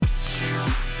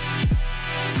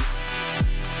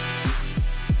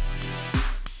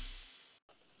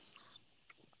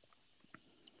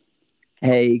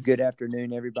Hey, good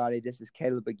afternoon, everybody. This is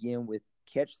Caleb again with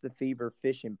Catch the Fever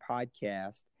Fishing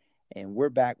Podcast. And we're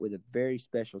back with a very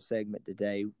special segment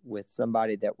today with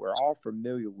somebody that we're all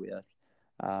familiar with.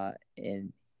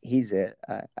 And he's a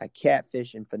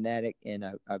catfishing fanatic and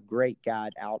a great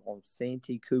guide out on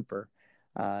Santee Cooper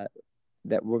uh,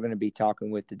 that we're going to be talking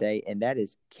with today. And that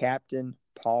is Captain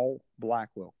Paul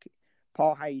Blackwell.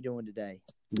 Paul, how you doing today?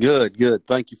 Good, good.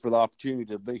 Thank you for the opportunity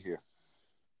to be here.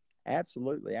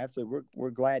 Absolutely, absolutely.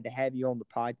 We're glad to have you on the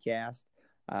podcast.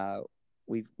 Uh,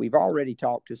 we've already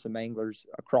talked to some anglers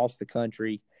across the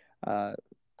country, uh,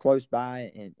 close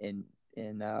by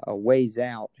and a ways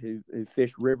out who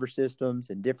fish river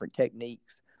systems and different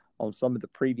techniques on some of the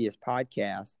previous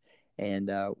podcasts,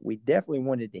 and we definitely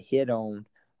wanted to hit on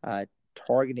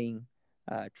targeting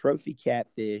trophy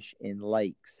catfish in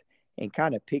lakes and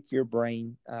kind of pick your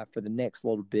brain for the next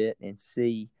little bit and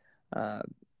see. Uh,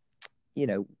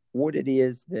 what it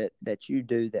is that you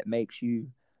do that makes you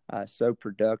so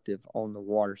productive on the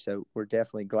water. So we're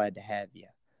definitely glad to have you.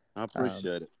 I Um,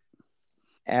 appreciate it.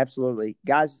 Absolutely,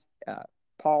 guys.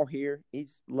 Paul here.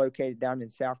 He's located down in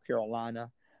South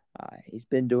Carolina. He's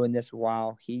been doing this a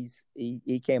while.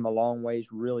 He came a long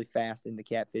ways really fast in the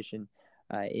catfishing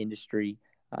industry.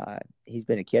 He's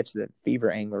been a catch the fever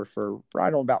angler for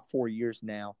right on about 4 years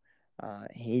now.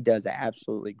 He does an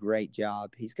absolutely great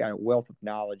job. He's got a wealth of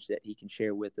knowledge that he can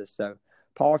share with us. So,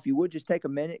 Paul, if you would just take a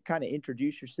minute, kind of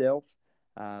introduce yourself.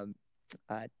 Um,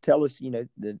 Tell us,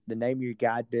 the name of your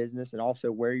guide business, and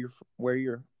also where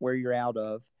you're out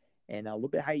of, and a little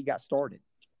bit how you got started.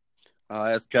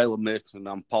 That's Caleb Mixon.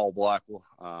 I'm Paul Blackwell.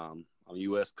 I'm a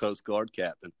U.S. Coast Guard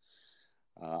captain.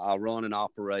 I run and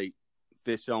operate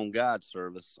fish on guide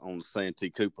service on the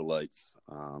Santee Cooper Lakes.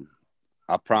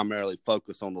 I primarily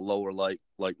focus on the lower lake,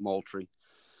 Lake Moultrie,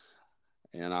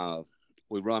 and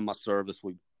we run my service.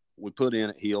 We put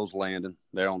in at Hills Landing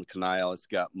there on the canal. It's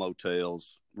got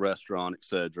motels, restaurant,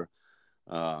 etc.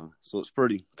 So it's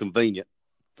pretty convenient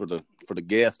for the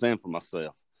guest and for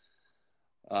myself.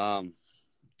 How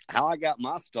I got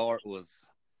my start was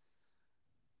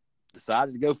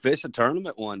decided to go fish a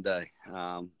tournament one day.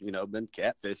 Been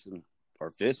catfishing or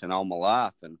fishing all my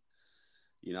life, and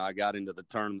I got into the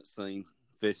tournament scene,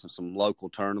 fishing some local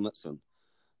tournaments, and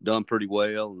done pretty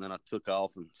well. And then I took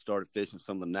off and started fishing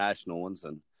some of the national ones,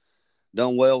 and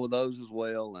done well with those as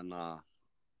well. And I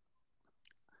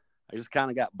just kind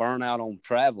of got burnt out on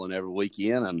traveling every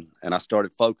weekend, and I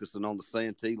started focusing on the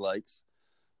Santee Lakes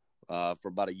for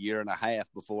about a year and a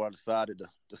half before I decided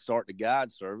to start the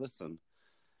guide service, and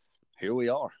here we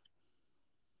are.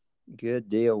 Good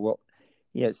deal. Well,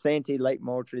 Santee Lake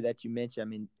Moultrie that you mentioned. I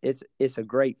mean, it's a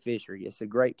great fishery. It's a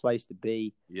great place to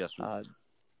be. Yes, sir.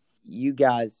 You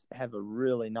guys have a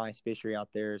really nice fishery out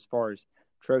there as far as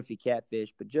trophy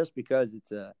catfish, but just because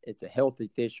it's a healthy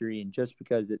fishery and just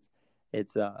because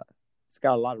it's got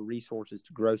a lot of resources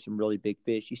to grow some really big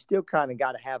fish, you still kind of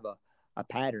got to have a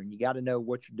pattern. You got to know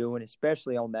what you're doing,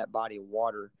 especially on that body of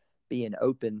water being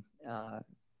open,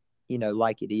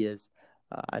 like it is.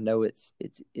 I know it's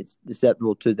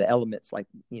susceptible to the elements like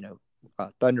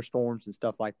thunderstorms and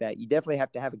stuff like that. You definitely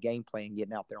have to have a game plan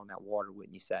getting out there on that water,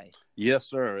 wouldn't you say? Yes,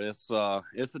 sir. It's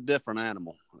a different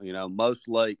animal. Most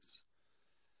lakes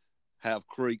have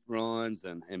creek runs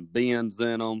and bends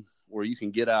in them where you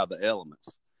can get out of the elements.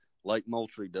 Lake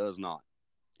Moultrie does not.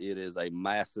 It is a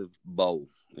massive bowl.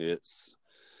 It's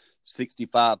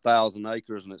 65,000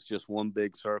 acres, and it's just one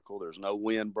big circle. There's no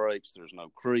wind breaks. There's no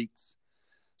creeks.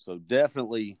 So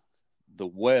definitely the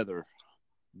weather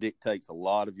dictates a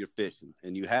lot of your fishing,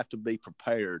 and you have to be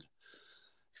prepared,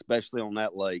 especially on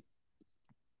that lake,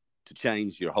 to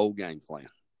change your whole game plan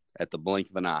at the blink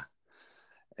of an eye.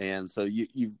 And so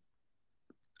you've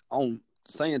on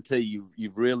Santee,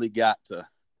 you've really got to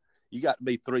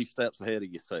be 3 steps ahead of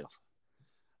yourself,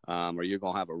 or you're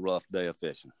gonna have a rough day of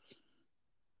fishing.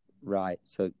 Right.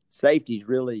 So safety is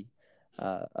really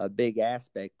a big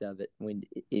aspect of it.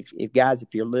 If guys,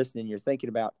 if you're listening, you're thinking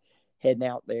about heading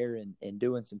out there and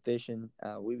doing some fishing,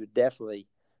 we would definitely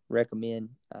recommend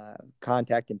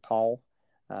contacting Paul,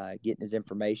 getting his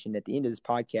information. At the end of this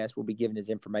podcast, we'll be giving his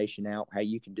information out, how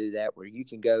you can do that, where you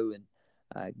can go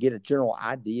and get a general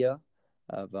idea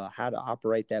of how to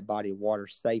operate that body of water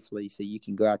safely so you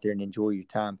can go out there and enjoy your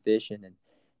time fishing.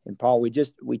 And Paul,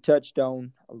 we touched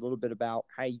on a little bit about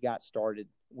how you got started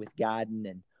with guiding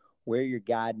and where you're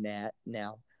guiding at.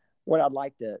 Now, what I'd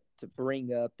like to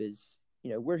bring up is,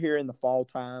 we're here in the fall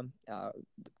time.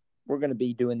 We're going to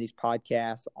be doing these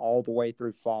podcasts all the way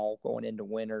through fall, going into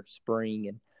winter, spring,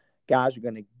 and guys are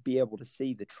going to be able to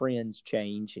see the trends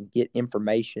change and get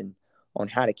information on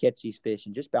how to catch these fish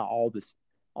and just about all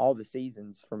all the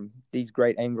seasons from these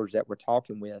great anglers that we're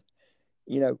talking with.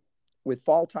 With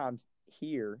fall times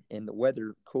here and the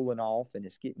weather cooling off and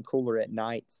it's getting cooler at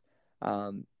nights,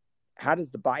 how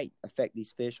does the bite affect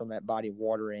these fish on that body of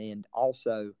water? And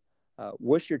also,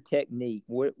 what's your technique?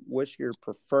 What's your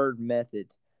preferred method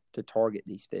to target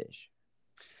these fish?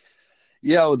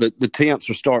 Yeah, well, the temps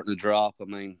are starting to drop. I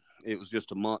mean, it was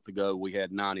just a month ago we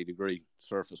had 90-degree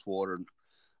surface water.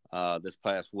 This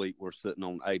past week we're sitting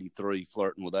on 83,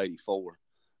 flirting with 84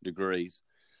 degrees.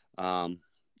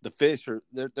 The fish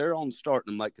they're on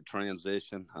starting to make a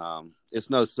transition. It's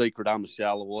no secret I'm a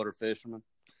shallow water fisherman.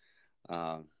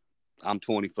 I'm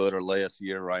 20 foot or less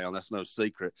year round. That's no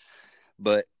secret.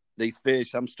 But these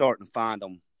fish, I'm starting to find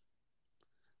them,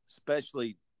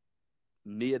 especially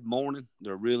mid-morning,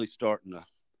 they're really starting to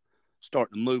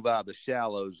move out of the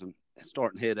shallows and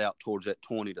starting to head out towards that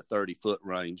 20 to 30 foot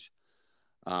range.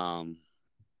 They're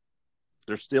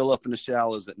still up in the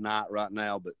shallows at night right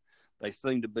now, but they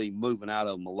seem to be moving out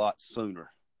of them a lot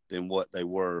sooner than what they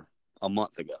were a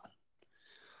month ago.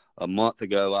 A month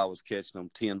ago, I was catching them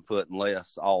 10 foot and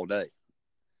less all day.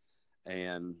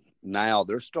 And now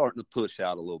they're starting to push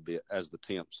out a little bit as the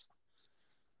temps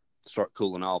start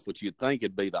cooling off, which you'd think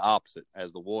it'd be the opposite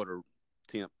as the water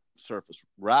temp surface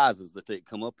rises, that they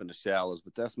come up in the shallows,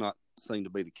 but that's not seem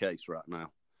to be the case right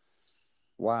now.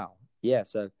 Wow. Yeah.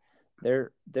 So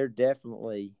they're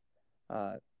definitely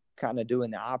kind of doing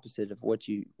the opposite of what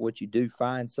you do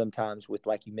find sometimes with,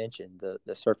 like you mentioned,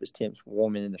 the surface temps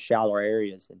warming in the shallower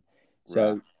areas. And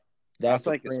so I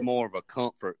think it's more of a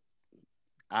comfort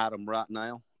item right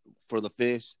now for the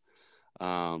fish.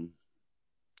 In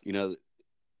the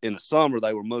summer,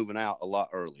 they were moving out a lot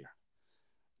earlier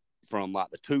from like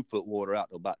the 2 foot water out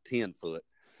to about 10 foot.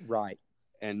 Right.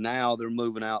 And now they're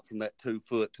moving out from that 2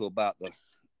 foot to about the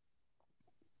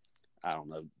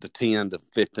 10 to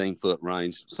 15 foot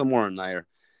range, somewhere in there,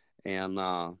 and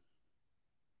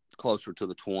closer to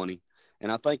the 20.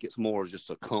 And I think it's more just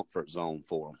a comfort zone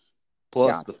for them.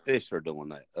 Plus, the fish are doing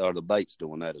that, or the bait's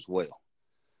doing that as well.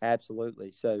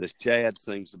 Absolutely. So this shad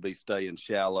seems to be staying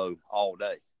shallow all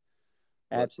day.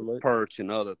 Absolutely. Perch and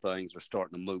other things are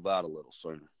starting to move out a little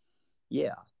sooner.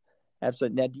 Yeah,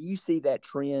 absolutely. Now, do you see that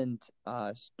trend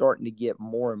starting to get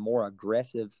more and more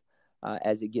aggressive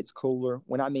as it gets cooler?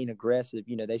 When I mean aggressive,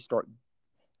 they start,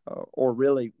 or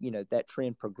really, that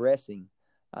trend progressing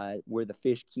where the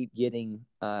fish keep getting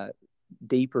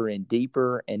deeper and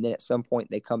deeper, and then at some point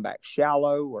they come back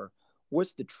shallow? Or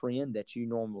what's the trend that you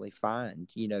normally find,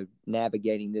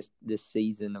 navigating this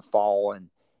season of fall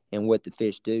and what the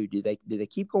fish do? Do they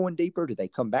keep going deeper? Do they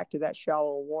come back to that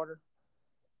shallower water?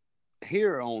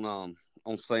 Here on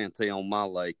Santee, on my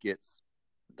lake,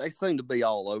 they seem to be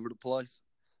all over the place.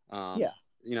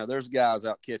 There's guys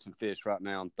out catching fish right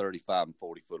now in 35 and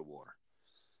 40 foot of water,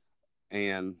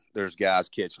 and there's guys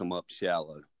catching them up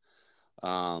shallow.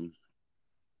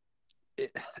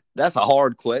 That's a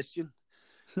hard question.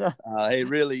 It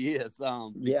really is,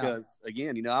 because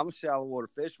again, I'm a shallow water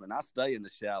fisherman. I stay in the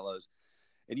shallows,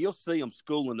 and you'll see them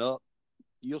schooling up.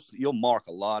 You'll mark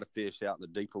a lot of fish out in the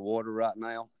deeper water right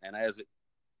now, and as it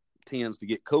tends to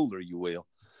get cooler, you will.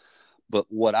 But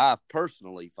what I've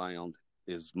personally found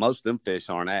is most of them fish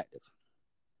aren't active.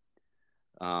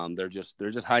 They're just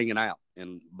hanging out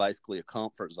in basically a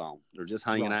comfort zone. They're just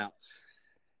hanging out,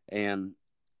 and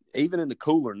even in the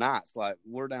cooler nights, like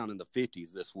we're down in the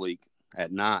 50s this week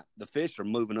at night, the fish are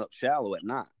moving up shallow at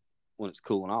night when it's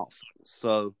cooling off.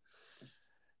 So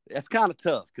that's kind of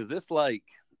tough because it's like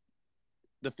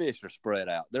the fish are spread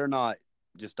out. They're not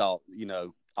just all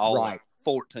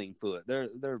 14 foot.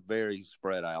 They're very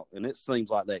spread out, and it seems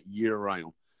like that year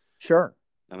round. Sure.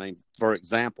 I mean, for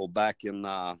example, back in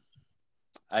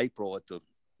April at the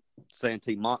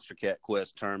Santee Monster Cat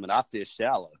Quest tournament, I fished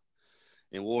shallow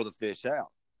and wore the fish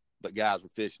out, but guys were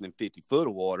fishing in 50 foot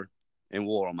of water and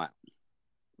wore them out.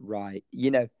 Right.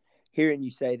 Hearing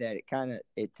you say that,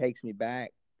 it takes me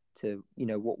back to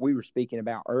what we were speaking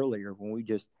about earlier when we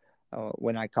just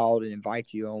when I called and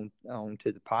invited you on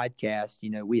to the podcast.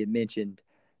 We had mentioned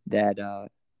that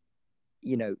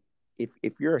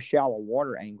if you're a shallow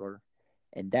water angler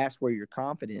and that's where your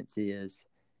confidence is,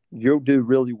 you'll do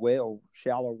really well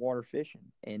shallow water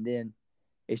fishing. And then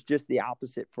it's just the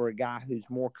opposite for a guy who's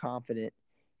more confident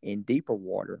in deeper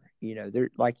water. There,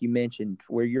 like you mentioned,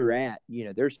 where you're at,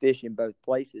 there's fish in both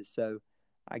places. So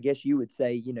I guess you would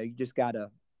say, you just gotta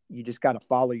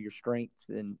follow your strengths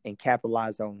and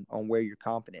capitalize on where your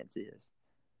confidence is.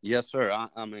 Yes, sir.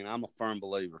 I mean, I'm a firm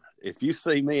believer. If you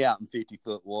see me out in 50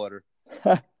 foot water,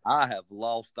 I have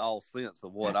lost all sense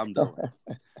of what I'm doing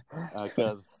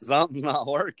because something's not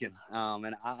working.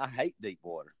 And I hate deep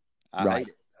water. I hate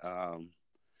it.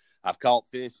 I've caught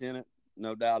fish in it,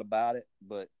 no doubt about it,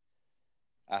 but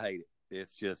I hate it.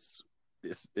 It's just,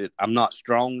 I'm not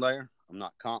strong there. I'm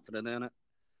not confident in it.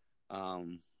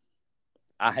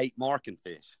 I hate marking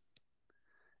fish.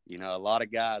 You know, a lot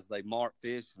of guys, they mark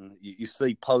fish, and you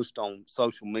see posts on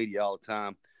social media all the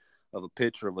time of a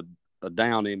picture of a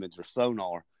down image or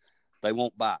sonar. They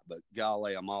won't bite, but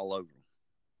golly, I'm all over them.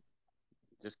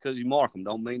 Just because you mark them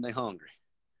don't mean they're hungry.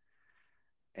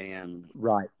 And,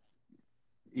 Right.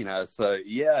 you know, so,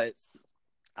 yeah,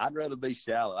 I'd rather be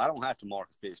shallow. I don't have to mark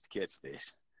a fish to catch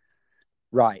fish.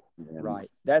 Right. And,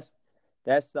 Right. That's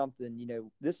something, you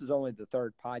know, this is only the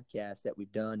third podcast that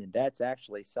we've done, and that's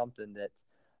actually something that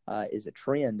is a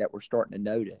trend that we're starting to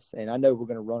notice. And I know we're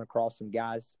going to run across some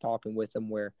guys talking with them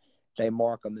where they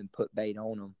mark them and put bait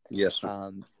on them. yes,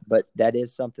 sir. But that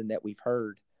is something that we've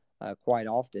heard quite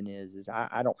often is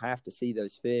I don't have to see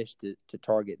those fish to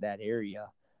target that area.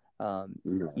 No.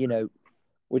 You know,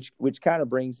 which kind of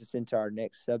brings us into our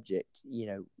next subject. You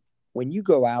know, when you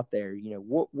go out there, you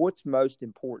know, what's most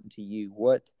important to you?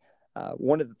 What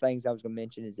one of the things I was going to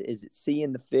mention is it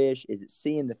seeing the fish? Is it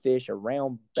seeing the fish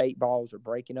around bait balls or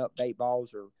breaking up bait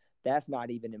balls, or that's not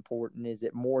even important? Is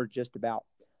it more just about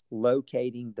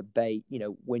locating the bait? You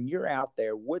know, when you're out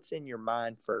there, what's in your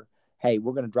mind for, hey,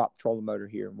 we're going to drop the trolling motor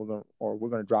here, and we're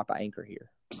going to drop an anchor here?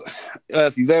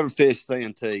 If you've ever fished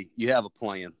Santee, you have a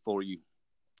plan for you.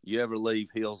 You ever leave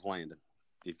Hills Landing,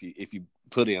 if you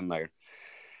put in there.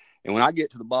 And when I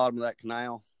get to the bottom of that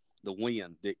canal, the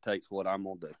wind dictates what I'm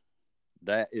going to do.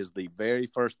 That is the very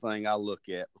first thing I look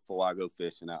at before I go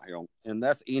fishing out here. And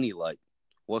that's any lake.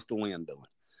 What's the wind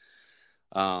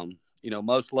doing? You know,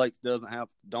 most lakes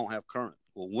don't have current.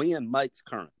 Well, wind makes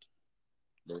current.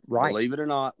 Right. Believe it or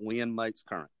not, wind makes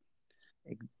current.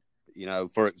 You know,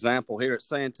 for example, here at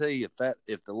Santee,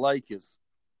 if the lake is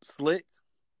slick,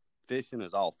 fishing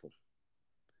is awful.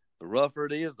 The rougher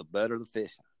it is, the better the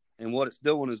fishing. And what it's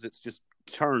doing is it's just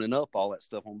churning up all that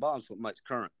stuff on the bottom, so it makes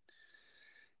current.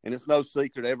 And it's no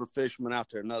secret, every fisherman out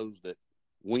there knows that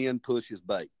wind pushes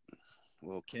bait.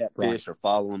 Well, catfish are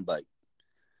following bait.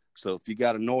 So if you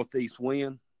got a northeast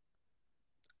wind,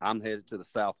 I'm headed to the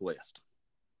southwest.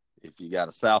 If you got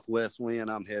a southwest wind,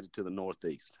 I'm headed to the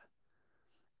northeast.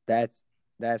 That's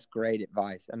great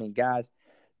advice. I mean, guys,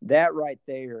 that right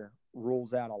there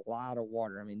rules out a lot of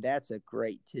water. I mean, that's a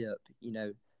great tip. You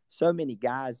know, so many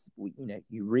guys, you know,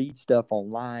 you read stuff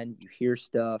online, you hear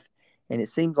stuff, and it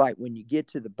seems like when you get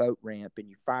to the boat ramp and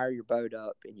you fire your boat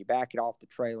up and you back it off the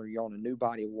trailer, you're on a new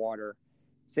body of water.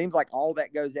 It seems like all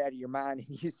that goes out of your mind,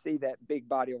 and you see that big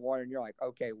body of water, and you're like,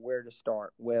 okay, where to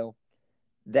start? Well,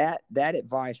 that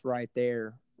advice right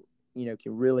there, you know,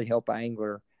 can really help an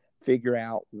angler figure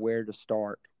out where to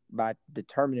start by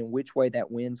determining which way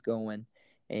that wind's going,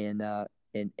 and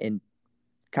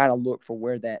kind of look for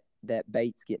where that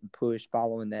bait's getting pushed,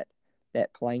 following that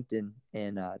plankton.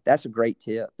 And that's a great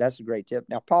tip.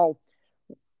 Now, Paul,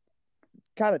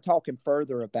 kind of talking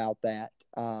further about that,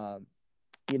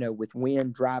 you know, with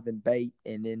wind driving bait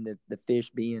and then the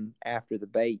fish being after the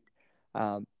bait.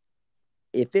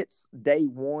 If it's day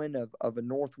one of a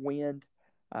north wind,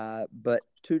 but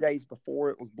 2 days before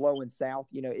it was blowing south,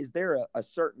 you know, is there a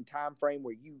certain time frame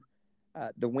where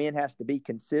the wind has to be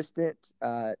consistent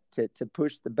to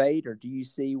push the bait, or do you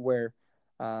see where,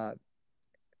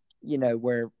 you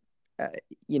know,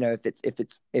 you know,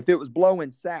 if it was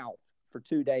blowing south for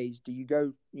 2 days, do you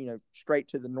go, you know, straight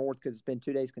to the north because it's been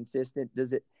 2 days consistent?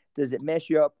 Does it mess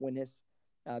you up when it's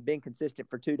been consistent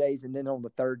for 2 days and then on the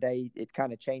third day it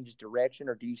kind of changes direction,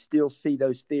 or do you still see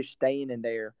those fish staying in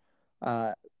there,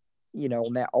 you know,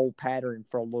 on that old pattern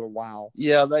for a little while?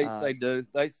 Yeah, they do.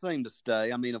 They seem to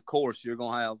stay. I mean, of course, you're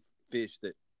going to have fish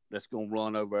that's going to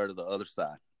run over to the other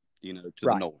side, you know, to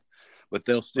the north. But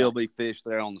there'll still be fish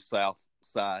there on the south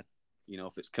side. You know,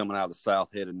 if it's coming out of the south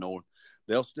headed north,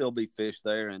 there'll still be fish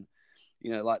there. And,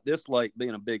 you know, like this lake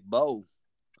being a big bowl,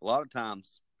 a lot of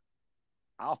times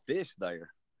I'll fish there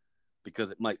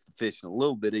because it makes the fishing a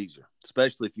little bit easier,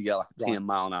 especially if you got like a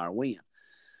 10-mile-an-hour wind.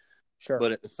 Sure.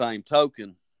 But at the same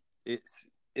token,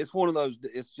 it's one of those,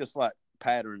 it's just like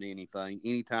patterning anything.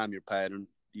 Anytime you're patterning,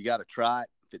 you got to try it.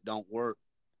 If it don't work,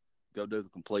 go do the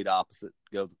complete opposite.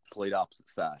 Go the complete opposite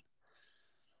side.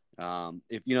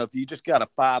 If you just got a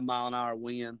 5-mile-an-hour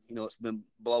wind, you know, it's been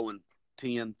blowing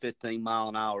 10, 15 mile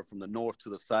an hour from the north to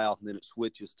the south, and then it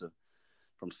switches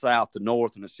from south to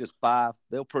north, and it's just 5,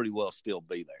 they'll pretty well still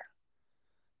be there.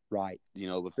 Right. You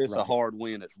know, if it's a hard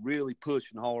wind that's really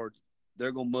pushing hard,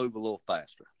 they're going to move a little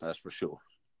faster. That's for sure.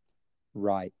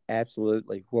 Right.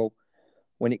 Absolutely. Well,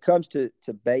 when it comes to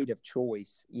bait of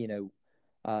choice, you know,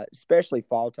 especially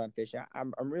fall time fishing.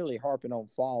 I'm really harping on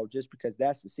fall just because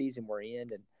that's the season we're in,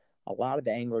 and a lot of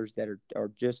the anglers that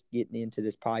are just getting into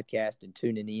this podcast and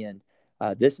tuning in,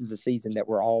 this is a season that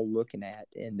we're all looking at,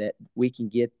 and that we can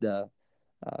get the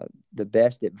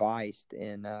best advice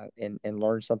and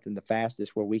learn something the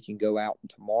fastest, where we can go out and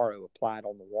tomorrow apply it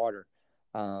on the water.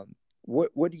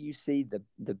 What do you see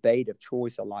the bait of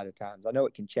choice a lot of times? I know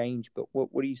it can change, but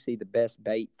what do you see the best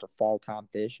bait for fall time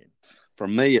fishing? For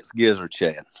me, it's gizzard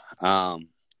shad.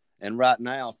 And right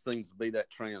now seems to be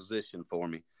that transition for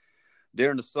me.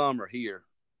 During the summer here,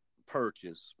 perch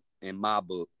is, in my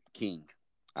book, king.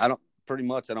 I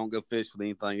don't go fish with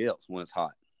anything else when it's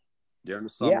hot during the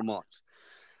summer months.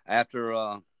 After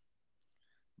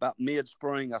about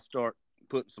mid-spring, I start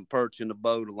putting some perch in the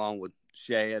boat along with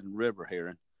shad and river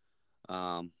herring,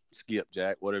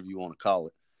 skipjack, whatever you want to call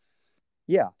it.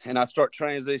 Yeah. And I start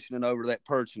transitioning over that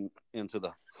perch into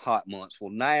the hot months.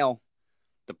 Well, now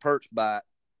the perch bite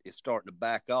is starting to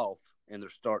back off, and they're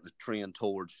starting to trend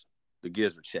towards the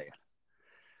gizzard shad.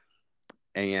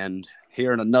 And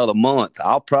here in another month,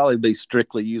 I'll probably be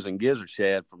strictly using gizzard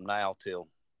shad from now till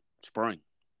spring.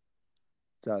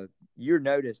 So you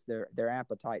notice their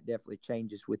appetite definitely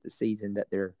changes with the season that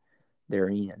they're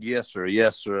in. Yes, sir.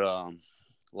 Yes, sir.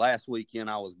 Last weekend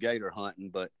I was gator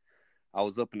hunting, but I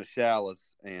was up in the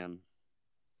shallows and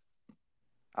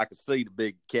I could see the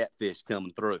big catfish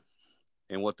coming through.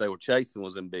 And what they were chasing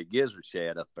was them big gizzard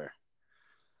shad up there,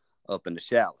 up in the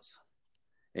shallows.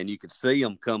 And you could see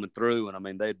them coming through, and I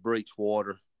mean, they'd breach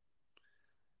water.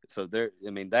 So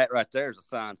that right there is a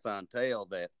sign tell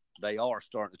that they are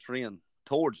starting to trend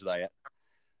towards that,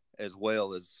 as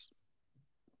well as,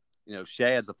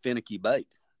 shad's a finicky bait.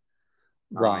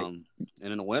 Right. And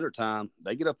in the wintertime,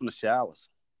 they get up in the shallows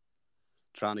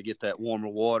trying to get that warmer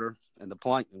water and the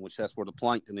plankton, which that's where the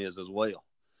plankton is as well.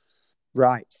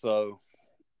 Right. So,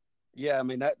 yeah, I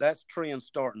mean, that's trend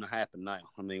starting to happen now.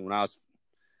 I mean, when I was,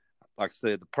 like I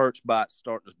said, the perch bite's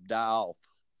starting to die off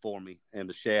for me, and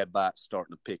the shad bite's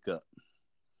starting to pick up.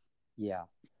 Yeah,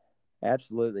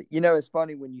 absolutely. It's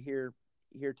funny when you hear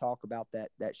talk about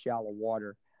that shallow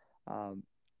water.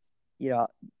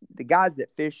 The guys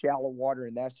that fish shallow water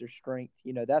and that's their strength,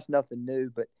 that's nothing new,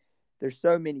 but there's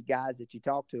so many guys that you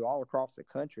talk to all across the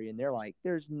country, and they're like,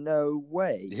 there's no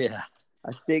way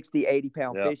a 60,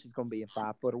 80-pound fish is going to be in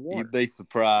 5 foot of water. You'd be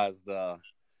surprised.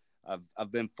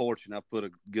 I've been fortunate. I put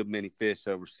a good many fish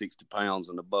over 60 pounds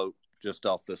in the boat just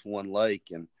off this one lake.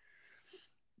 And,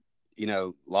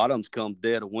 a lot of them come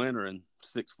dead of winter in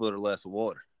 6 foot or less of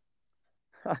water.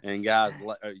 And guys,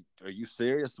 are you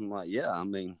serious? I'm like, yeah. I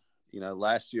mean,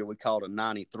 last year we caught a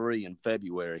 93 in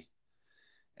February,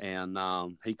 and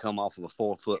he come off of a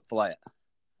 4 foot flat.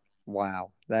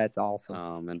 Wow, that's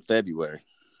awesome. In February.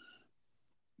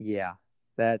 Yeah,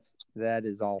 that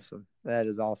is awesome. That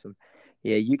is awesome.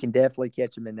 Yeah, you can definitely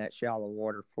catch them in that shallow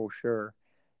water for sure.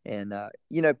 And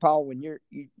Paul, when you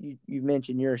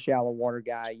mentioned you're a shallow water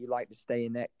guy, you like to stay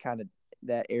in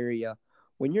that area.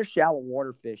 When you're shallow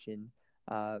water fishing,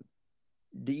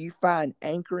 do you find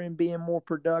anchoring being more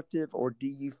productive, or do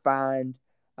you find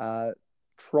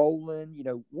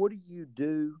trolling? What do you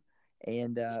do?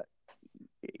 And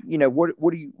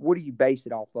what do you base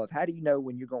it off of? How do you know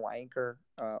when you're going to anchor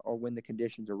or when the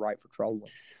conditions are right for trolling?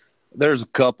 There's a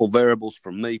couple variables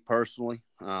for me personally.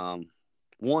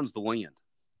 One's the wind.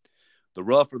 The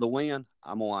rougher the wind,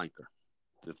 I'm going to anchor.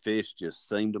 The fish just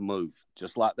seem to move,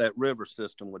 just like that river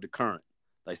system with the current.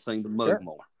 They seem to move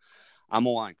more. I'm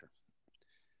going to anchor.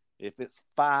 If it's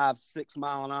 5-6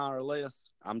 mile an hour or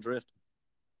less, I'm drifting.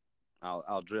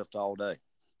 I'll drift all day.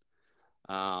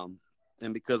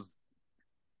 And because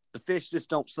the fish just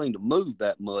don't seem to move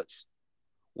that much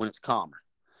when it's calmer.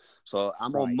 So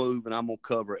I'm going to move and I'm going to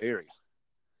cover area.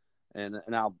 And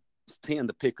I'll tend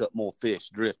to pick up more fish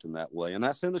drifting that way. And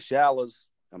that's in the shallows.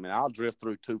 I mean, I'll drift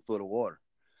through 2 foot of water.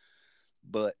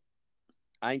 But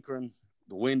anchoring,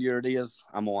 the windier it is,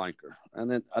 I'm going to anchor. And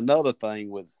then another thing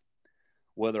with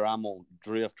whether I'm going to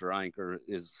drift or anchor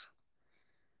is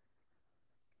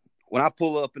when I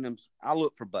pull up in them, I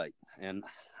look for bait. And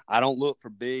I don't look for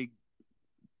big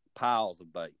piles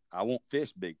of bait. I won't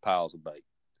fish big piles of bait.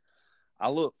 I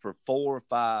look for 4 or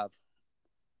 5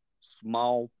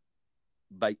 small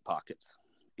bait pockets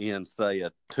in, say,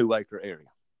 a 2-acre area.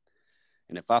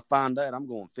 And if I find that, I'm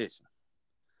going fishing.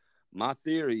 My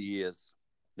theory is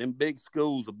them big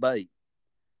schools of bait,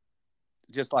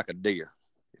 just like a deer.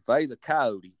 If there's a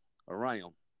coyote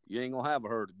around, you ain't going to have a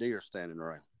herd of deer standing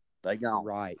around. They gone.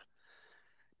 Right.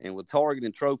 And with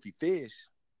targeting trophy fish,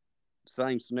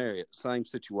 same scenario, same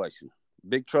situation.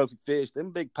 Big trophy fish,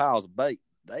 them big piles of bait,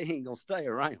 they ain't going to stay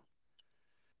around.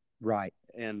 Right.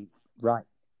 And Right.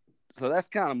 so that's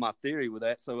kind of my theory with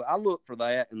that. So I look for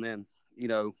that, and then,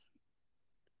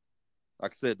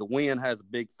 like I said, the wind has a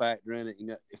big factor in it.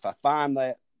 If I find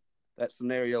that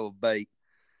scenario of bait,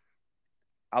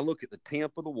 I look at the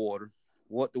temp of the water,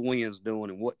 what the wind's doing,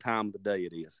 and what time of the day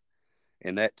it is.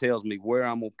 And that tells me where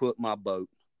I'm going to put my boat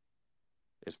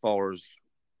as far as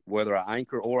whether I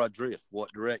anchor or I drift,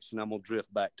 what direction I'm going to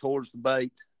drift back towards the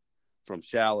bait, from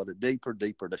shallow to deeper,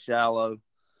 deeper to shallow,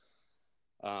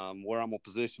 where I'm going to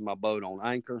position my boat on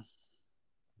anchor.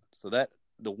 So that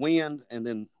the wind and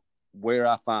then where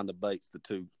I find the bait's the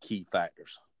two key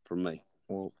factors for me.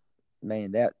 Well,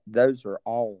 man, those are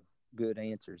all good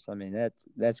answers. I mean,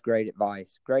 that's great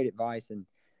advice. Great advice. And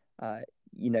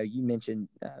you mentioned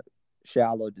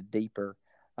shallow to deeper.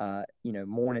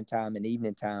 Morning time and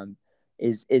evening time.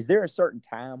 Is there a certain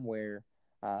time where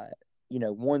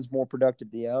one's more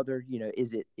productive than the other?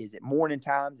 Is it morning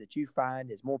times that you find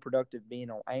is more productive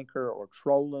being on anchor or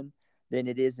trolling than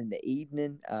it is in the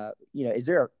evening? Is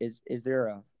there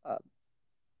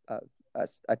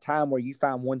a time where you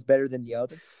find one's better than the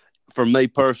other? For me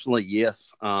personally,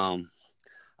 yes. I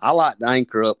like to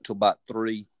anchor up to about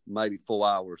 3, maybe 4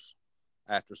 hours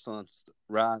after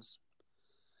sunrise,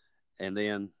 and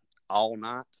then all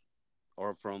night,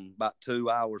 or from about 2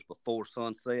 hours before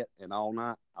sunset and all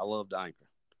night, I love to anchor.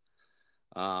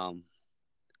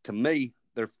 To me,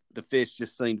 the fish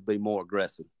just seem to be more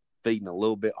aggressive, feeding a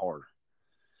little bit harder.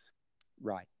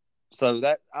 Right. So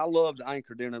that I love to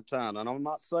anchor during that time. And I'm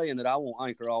not saying that I won't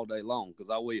anchor all day long, because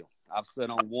I will. I've sat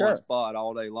on one spot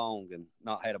all day long and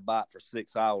not had a bite for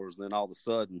 6 hours. Then all of a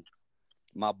sudden,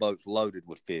 my boat's loaded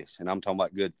with fish, and I'm talking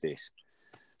about good fish.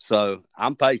 So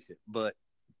I'm patient, but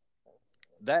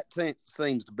that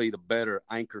seems to be the better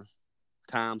anchor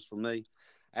times for me.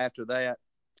 After that,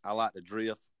 I like to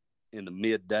drift in the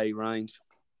midday range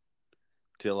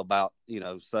till about,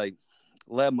 say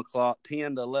 11 o'clock,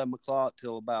 10 to 11 o'clock,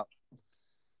 till about,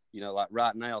 like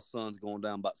right now, sun's going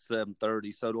down about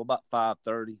 7:30. So to about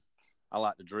 5:30, I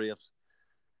like to drift.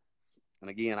 And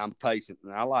again, I'm patient,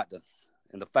 and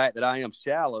and the fact that I am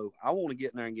shallow, I want to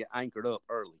get in there and get anchored up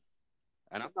early.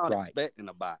 And I'm not expecting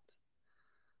a bite,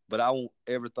 but I want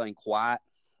everything quiet,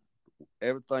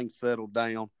 everything settled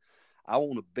down. I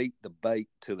want to beat the bait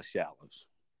to the shallows.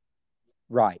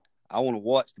 Right. I want to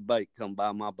watch the bait come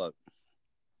by my boat.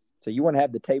 So you want to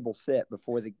have the table set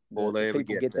before the people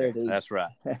get there to eat. That's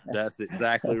right. That's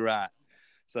exactly right.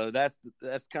 So that's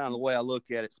kind of the way I look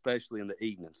at it, especially in the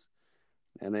evenings.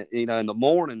 And then, in the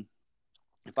morning,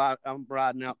 if I'm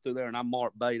riding out through there and I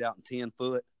mark bait out in 10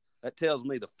 foot, that tells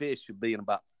me the fish should be in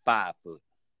about 5 foot,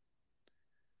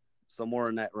 somewhere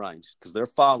in that range, because they're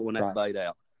following that bait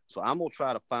out. So I'm going to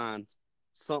try to find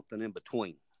something in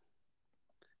between.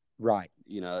 Right.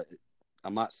 I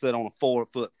might sit on a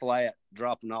 4-foot flat,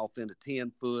 dropping off into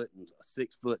 10 foot and a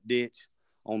 6-foot ditch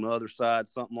on the other side,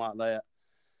 something like that.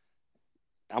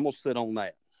 I'm going to sit on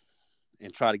that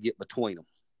and try to get between them.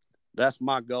 That's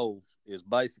my goal, is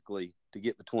basically to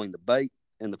get between the bait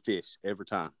and the fish every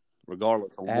time,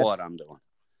 regardless of what I'm doing.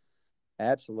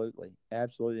 Absolutely.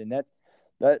 Absolutely. And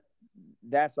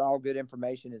that's all good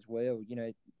information as well.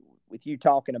 With you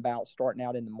talking about starting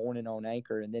out in the morning on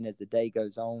anchor, and then as the day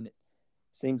goes on, it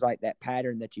seems like that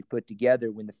pattern that you put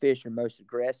together, when the fish are most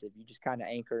aggressive, you just kind of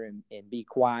anchor and be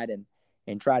quiet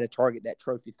and try to target that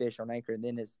trophy fish on anchor. And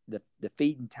then as the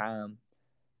feeding time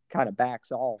kind of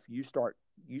backs off, you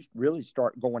really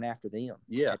start going after them.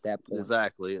 Yeah, at that point.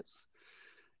 Exactly. It's,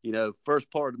 first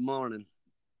part of the morning,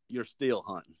 you're still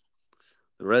hunting.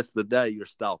 The rest of the day, you're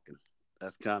stalking.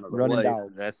 That's kind of the running way.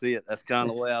 Dogs. That's it. That's kind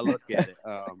of the way I look at it.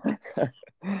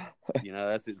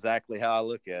 That's exactly how I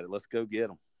look at it. Let's go get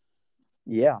them.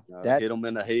 Yeah, hit them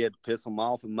in the head, piss them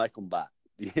off, and make them bite.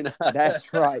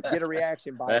 That's right. Get a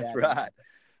reaction bite. That's right.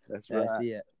 That's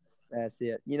right. That's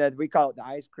it. We call it the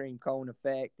ice cream cone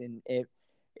effect, and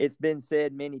it's been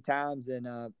said many times.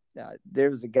 And there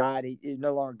was a guide. He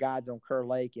no longer guides on Kerr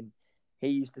Lake, and he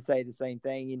used to say the same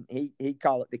thing. And he'd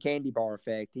call it the candy bar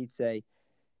effect. He'd say,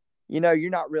 you're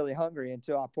not really hungry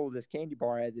until I pull this candy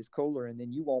bar out of this cooler, and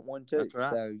then you want one too. That's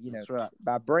right. So, That's right.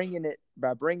 by bringing it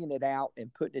out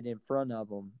and putting it in front of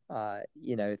them,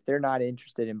 if they're not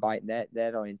interested in biting,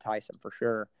 that'll entice them for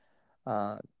sure.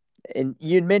 And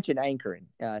you mentioned anchoring,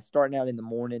 starting out in the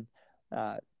morning.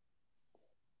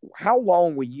 How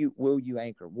long will you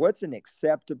anchor? What's an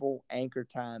acceptable anchor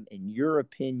time in your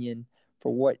opinion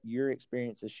for what your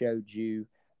experience has showed you?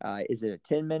 Is it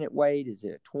a 10-minute wait? Is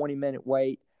it a 20-minute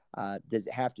wait? Does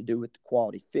it have to do with the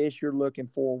quality fish you're looking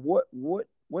for?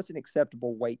 What's an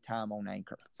acceptable wait time on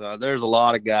anchor? So there's a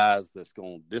lot of guys that's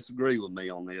going to disagree with me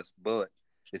on this, but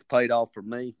It's paid off for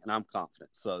me, and I'm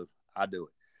confident, so I do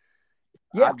it.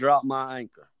 Yeah. I drop my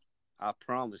anchor. I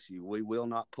promise you, we will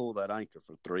not pull that anchor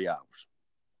for 3 hours.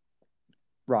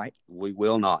 Right. We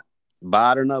will not.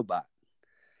 Bite or no bite.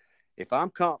 If I'm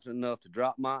confident enough to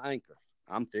drop my anchor,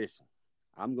 I'm fishing.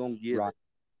 I'm going to give it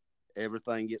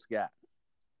everything it's got.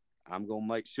 I'm going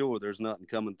to make sure there's nothing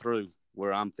coming through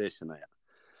where I'm fishing at.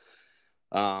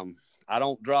 I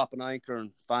don't drop an anchor and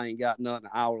if I ain't got nothing,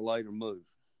 an hour later move.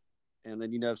 And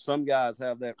then, some guys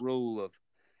have that rule of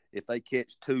if they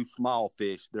catch 2 small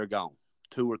fish, they're gone.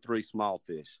 2 or 3 small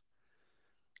fish.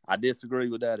 I disagree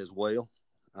with that as well.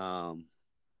 I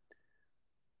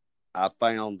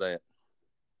found that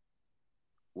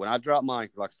when I drop my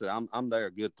anchor, like I said, I'm there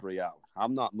a good 3 hours.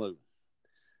 I'm not moving.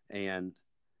 And,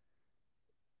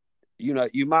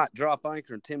 you might drop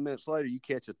anchor and 10 minutes later you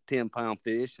catch a 10-pound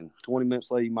fish, and 20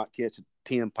 minutes later you might catch a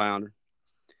 10-pounder.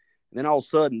 And then all of a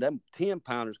sudden, them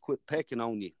 10-pounders quit pecking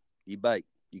on you. You bait.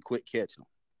 You quit catching them.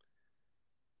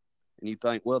 And you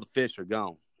think, well, the fish are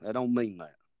gone. That don't mean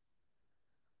that.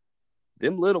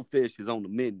 Them little fish is on the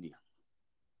menu.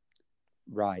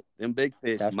 Right. Them big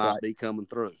fish might be coming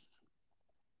through.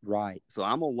 Right. So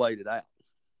I'm going to wait it out.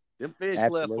 Them fish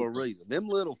left for a reason. Them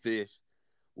little fish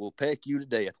will peck you to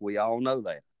death. We all know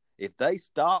that. If they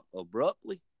stop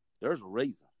abruptly, there's a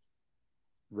reason.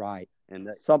 Right. And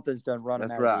something's done run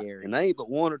them out of the area. And they ain't but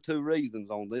 1 or 2 reasons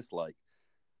on this lake.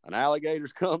 An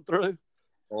alligator's come through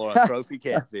or a trophy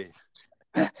catfish.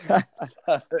 And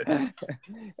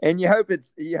you hope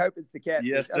it's the catfish.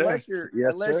 Yes, sir. Unless you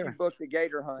book the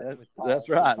gator hunt. That's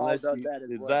right. Paul does that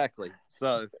as exactly. Well.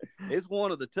 So it's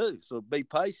one of the two. So be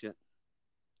patient,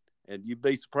 and you'd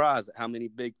be surprised at how many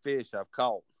big fish I've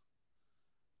caught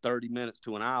 30 minutes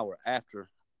to an hour after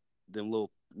them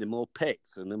little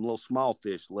pecks and them little small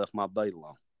fish left my bait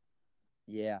alone.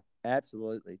 Yeah,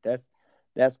 absolutely. That's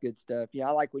good stuff.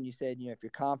 I like when you said, if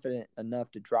you're confident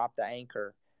enough to drop the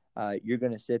anchor, you're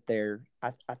going to sit there.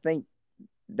 I think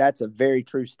that's a very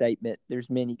true statement. There's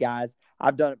many guys.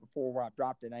 I've done it before where I've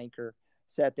dropped an anchor,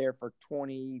 sat there for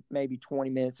 20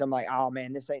 minutes. I'm like, oh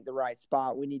man, this ain't the right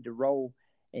spot. We need to roll.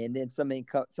 And then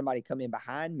somebody come in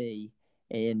behind me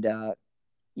and,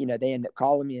 they end up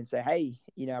calling me and say, hey,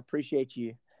 I appreciate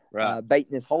you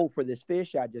baiting this hole for this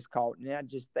fish I just caught. And I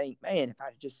just think, man, if I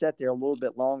just sat there a little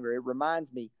bit longer, it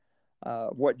reminds me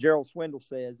of what Gerald Swindle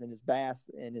says in his bass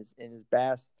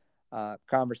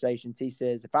conversations. He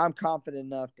says, if I'm confident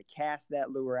enough to cast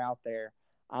that lure out there,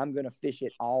 I'm going to fish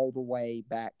it all the way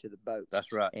back to the boat.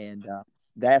 That's right. And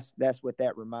that's what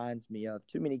that reminds me of.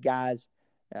 Too many guys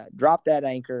drop that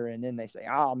anchor and then they say,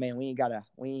 oh man, we ain't caught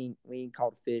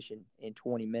a fish in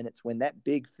 20 minutes, when that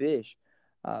big fish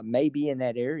may be in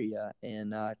that area.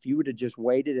 And if you would have just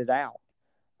waited it out,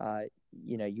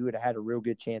 you would have had a real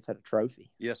good chance at a trophy.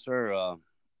 Yes, sir.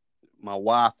 My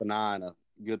wife and I and a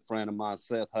good friend of mine,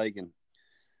 Seth Hagan,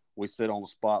 we sit on the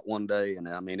spot one day, and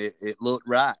it looked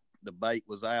right. The bait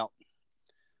was out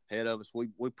ahead of us. We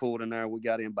pulled in there. We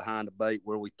got in behind the bait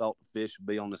where we thought the fish would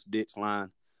be on this ditch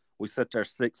line. We sat there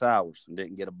 6 hours and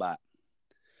didn't get a bite.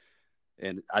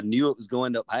 And I knew it was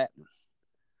going to end up happening.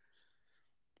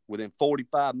 Within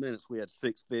 45 minutes, we had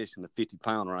 6 fish in the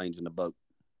 50-pound range in the boat.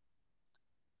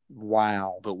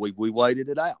 Wow. But we waited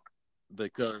it out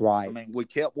because we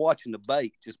kept watching the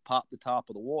bait just pop the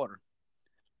top of the water.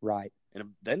 Right.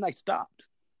 And then they stopped.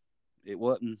 It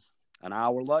wasn't an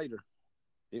hour later.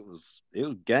 It was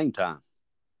game time.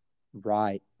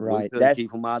 Right. We couldn't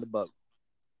keep them out of the boat.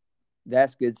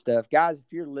 That's good stuff. Guys,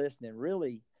 if you're listening,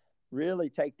 really, really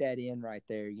take that in right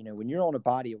there. When you're on a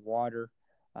body of water,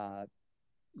 and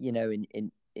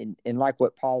like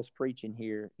what Paul's preaching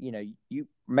here, you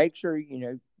make sure,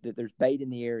 that there's bait in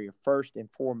the area first and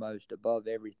foremost above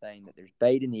everything, that there's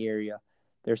bait in the area,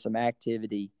 there's some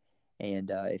activity. And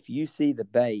if you see the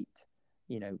bait,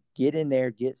 get in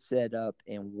there, get set up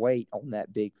and wait on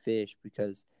that big fish,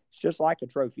 because it's just like a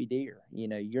trophy deer.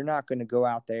 You're not going to go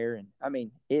out there and,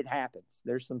 it happens.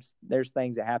 There's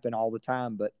things that happen all the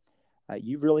time, but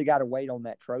you've really got to wait on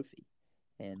that trophy.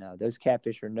 And those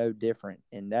catfish are no different.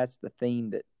 And that's the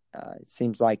theme that it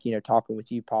seems like, talking with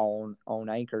you, Paul, on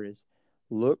anchor, is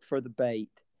look for the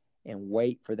bait and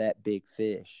wait for that big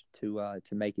fish to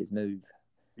make his move.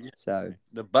 Yeah. So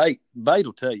the bait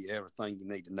will tell you everything you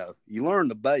need to know. You learn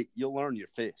the bait, you'll learn your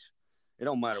fish. It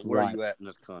don't matter where you at in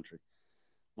this country.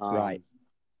 Right.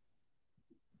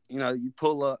 You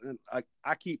pull up, and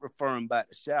I keep referring back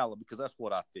to shallow because that's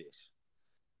what I fish.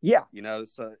 Yeah.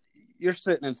 So you're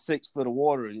sitting in 6 foot of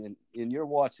water and you're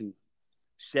watching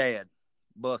shad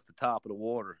bust the top of the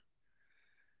water.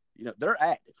 They're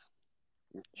active.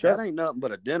 Sure. That ain't nothing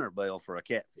but a dinner bell for a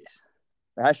catfish.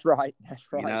 That's right. That's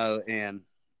you right. know, and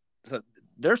so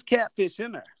there's catfish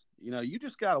in there. You know, you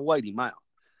just got to wait him out.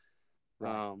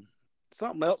 Right.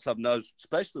 Something else I've noticed,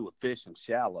 especially with fishing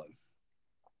shallow,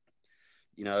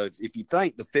 you know, if you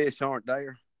think the fish aren't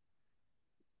there,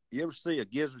 you ever see a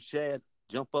gizzard shad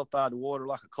jump up out of the water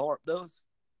like a carp does?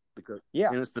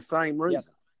 Yeah. And it's the same Yep.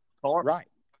 reason. Carps Right.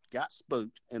 got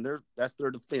spooked, and that's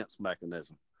their defense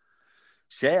mechanism.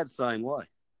 Shad, same way.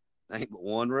 Ain't but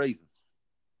one reason.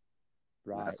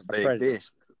 Right. That's a A big predator.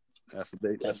 fish. That's a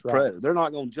That's right. predator. They're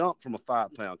not going to jump from a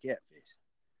 5-pound catfish.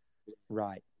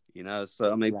 Right. You know,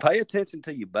 so I mean, Right. pay attention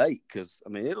to your bait because I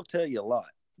mean it'll tell you a lot.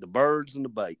 The birds and the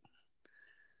bait.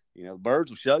 You know, the birds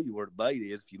will show you where the bait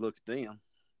is if you look at them.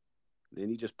 Then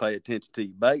you just pay attention to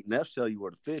your bait, and they'll show you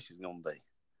where the fish is going to be.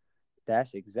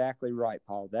 That's exactly right,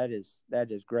 Paul. That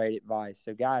is great advice.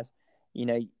 So, guys, you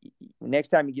know, next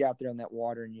time you get out there on that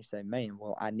water and you say, "Man,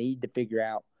 well, I need to figure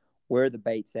out where the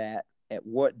bait's at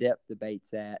what depth the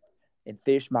bait's at, and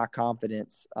fish my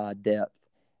confidence depth."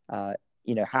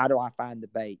 You know, how do I find the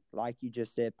bait? Like you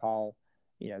just said, Paul.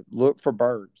 You know, look for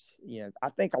birds. You know, I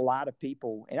think a lot of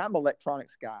people, and I'm an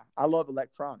electronics guy. I love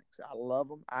electronics. I love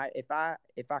them. If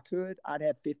I could, I'd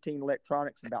have 15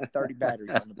 electronics and about 30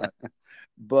 batteries on the boat.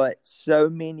 But so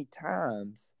many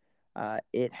times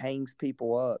it hangs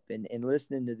people up. And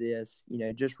listening to this, you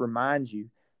know, just reminds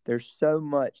you there's so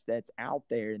much that's out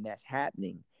there and that's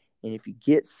happening. And if you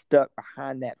get stuck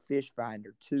behind that fish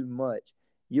finder too much,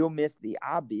 you'll miss the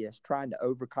obvious trying to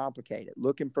overcomplicate it,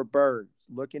 looking for birds,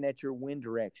 looking at your wind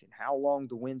direction, how long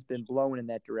the wind's been blowing in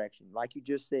that direction. Like you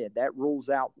just said, that rules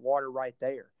out water right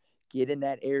there. Get in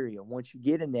that area. Once you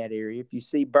get in that area, if you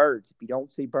see birds, if you don't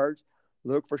see birds,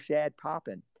 look for shad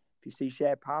popping. If you see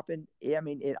shad popping, I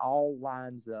mean, it all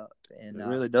lines up. And It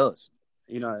really does.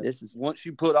 You know, this is once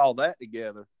you put all that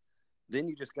together, then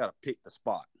you just got to pick the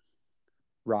spot.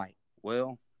 right.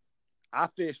 Well, I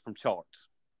fish from charts.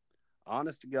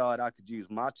 Honest to God, I could use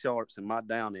my charts and my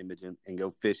down imaging and go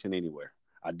fishing anywhere.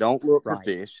 I don't look for Right.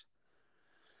 fish.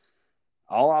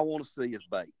 All I want to see is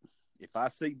bait. If I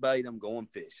see bait, I'm going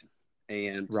fishing.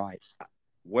 And Right.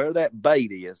 where that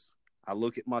bait is, I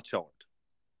look at my chart.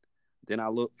 Then I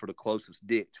look for the closest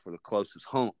ditch, for the closest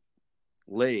hump,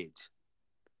 ledge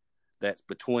that's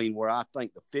between where I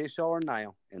think the fish are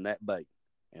now and that bait.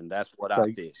 And that's what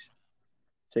I fish.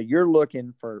 So you're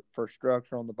looking for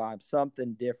structure on the bottom,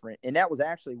 something different. And that was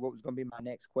actually what was going to be my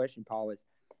next question, Paul, is,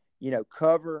 you know,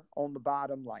 cover on the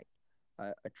bottom, like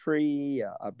a tree,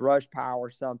 a brush pile or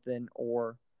something,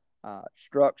 or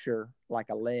structure like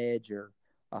a ledge or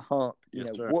a hump. You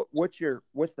Yes, know, sir.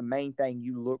 what's the main thing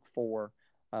you look for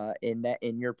in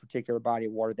your particular body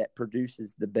of water that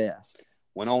produces the best?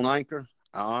 When on anchor,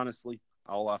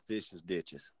 all I fish is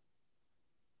ditches.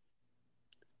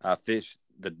 I fish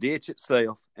the ditch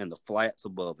itself and the flats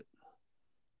above it.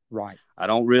 Right. I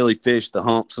don't really fish the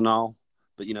humps and all,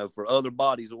 but you know, for other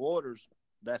bodies of waters,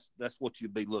 that's what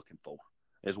you'd be looking for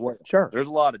as well. Sure. There's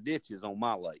a lot of ditches on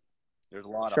my lake. There's a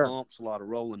lot Sure. of humps, a lot of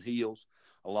rolling hills,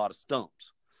 a lot of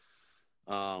stumps.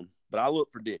 But I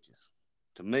look for ditches.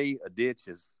 To me, a ditch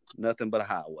is nothing but a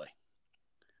highway.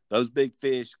 Those big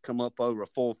fish come up over a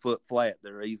 4-foot flat.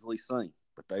 They're easily seen,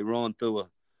 but they run through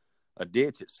a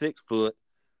ditch at 6 foot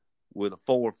with a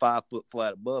 4 or 5 foot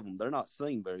flat above them. They're not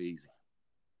seen very easy.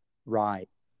 Right.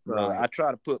 So right. I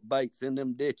try to put baits in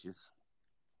them ditches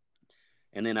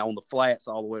and then on the flats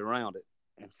all the way around it.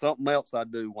 And something else I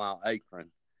do while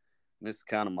anchoring, and this is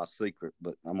kind of my secret,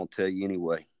 but I'm going to tell you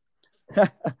anyway.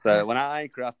 So when I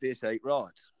anchor, I fish 8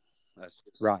 rods. That's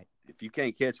just, right. If you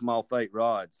can't catch them off 8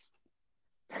 rods,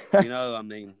 you know, I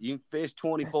mean, you can fish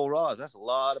 24 rods. That's a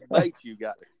lot of baits you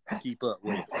got to keep up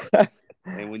with.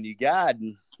 And when you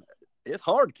guiding, it's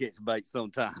hard to catch bait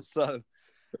sometimes. So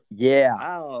yeah.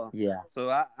 So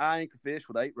I anchor fish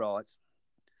with 8 rods,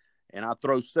 and I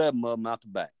throw 7 of them out the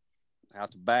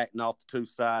back and off the 2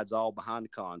 sides, all behind the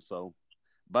console.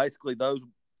 Basically, those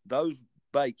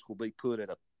baits will be put at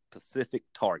a specific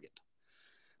target,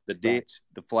 the ditch,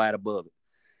 the flat above it.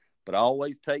 But I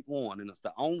always take one, and it's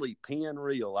the only pin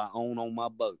reel I own on my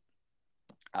boat.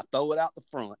 I throw it out the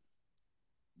front,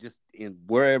 just in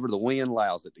wherever the wind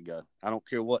allows it to go. I don't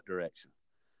care what direction.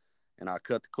 And I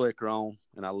cut the clicker on,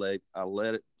 and I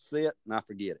let it sit, and I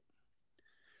forget it.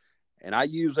 And I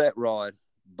use that rod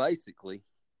basically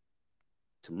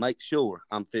to make sure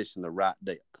I'm fishing the right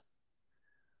depth.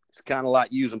 It's kind of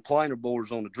like using planer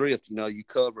boards on the drift. You know, you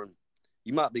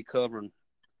might be covering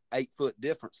 8-foot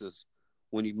differences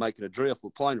when you're making a drift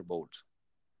with planer boards,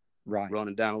 right,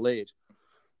 running down a ledge.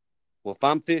 Well, if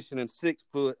I'm fishing in 6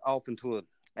 foot off into an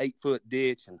 8-foot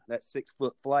ditch and that 6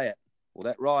 foot flat, well,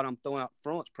 that rod I'm throwing out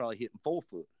front is probably hitting 4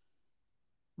 foot.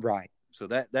 Right. So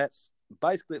that's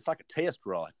basically, it's like a test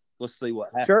rod. Let's see what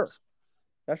happens. Sure.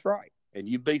 That's right. And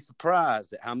you'd be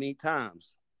surprised at how many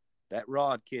times that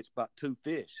rod catch about 2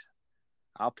 fish.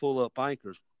 I'll pull up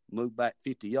anchors, move back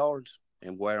 50 yards,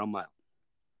 and wear them out.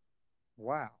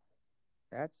 Wow.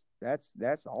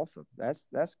 That's awesome.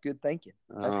 That's good thinking.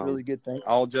 That's really good thinking.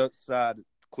 All jokes aside,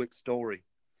 quick story.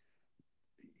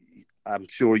 I'm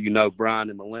sure you know Brian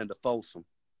and Melinda Folsom.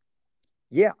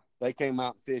 Yeah. They came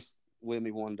out and fished with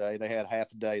me one day. They had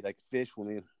half a day they could fish with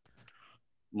me.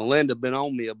 Melinda been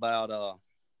on me about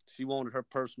she wanted her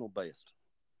personal best.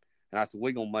 And I said,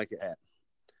 we're going to make it happen.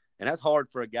 And that's hard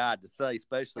for a guy to say,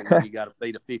 especially when you got to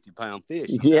beat a 50-pound fish.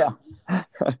 Yeah.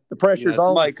 The pressure's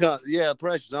on.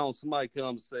 Pressure's on. Somebody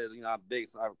comes and says, I'm big,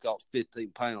 so I caught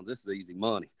 15 pounds. This is easy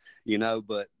money,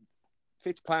 but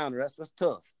 50-pounder, that's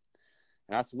tough.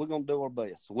 And I said, we're going to do our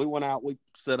best. So we went out, we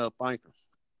set up anchor.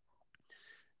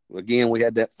 Again, we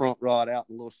had that front rod out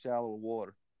in a little shallower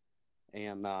water.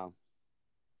 And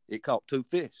it caught 2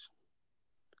 fish.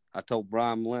 I told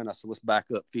Brian and Melinda, I said, let's back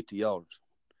up 50 yards.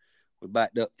 We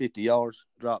backed up 50 yards,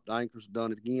 dropped anchors,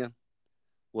 done it again.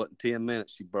 Wasn't 10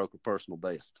 minutes, she broke her personal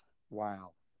best.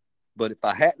 Wow. But if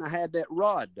I hadn't had that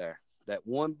rod there, that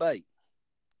one bait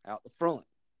out the front,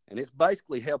 and it's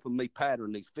basically helping me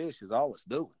pattern these fish is all it's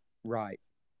doing. Right.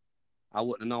 I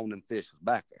wouldn't have known them fish was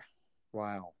back there.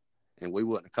 Wow. And we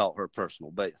wouldn't have caught her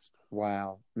personal best.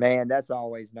 Wow. Man, that's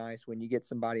always nice when you get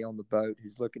somebody on the boat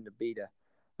who's looking to beat a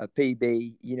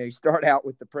PB. You start out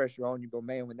with the pressure on you, but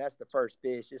man, when that's the first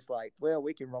fish, it's like, well,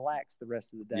 we can relax the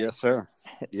rest of the day. Yes, sir.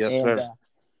 Yes, and, sir.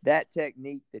 That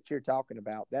technique that you're talking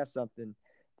about, that's something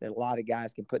that a lot of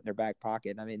guys can put in their back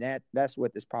pocket. I mean, that's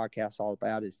what this podcast is all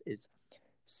about is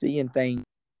seeing things,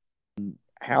 and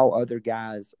how other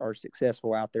guys are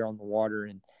successful out there on the water,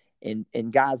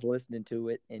 and guys listening to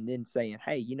it and then saying,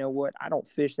 hey, you know what? I don't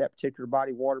fish that particular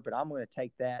body of water, but I'm going to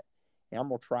take that and I'm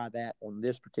going to try that on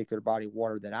this particular body of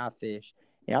water that I fish.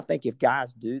 And I think if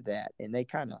guys do that and they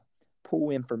kind of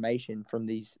pull information from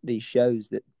these shows,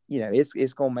 that,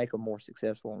 it's going to make them more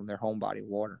successful in their home body of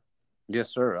water. Yes,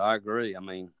 sir. I agree. I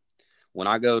mean, when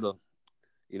I go to,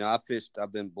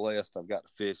 I've been blessed. I've got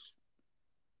to fish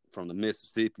from the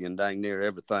Mississippi and dang near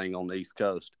everything on the East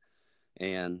Coast.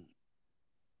 And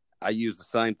I use the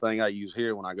same thing I use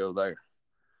here when I go there,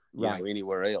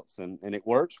 anywhere else. And it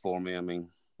works for me. I mean,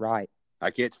 right. I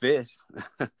catch fish.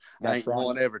 I ain't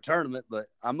won every tournament, but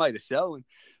I made a showing.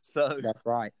 So that's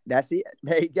right. That's it.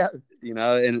 There you go.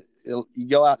 And you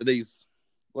go out to these,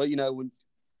 when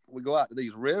we go out to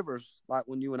these rivers, like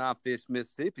when you and I fished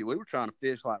Mississippi, we were trying to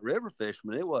fish like river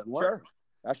fishermen. It wasn't working. Sure.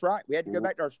 That's right. We had to go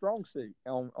back to our strong suit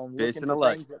on fishing looking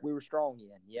for things that we were strong in.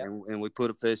 Yeah. And we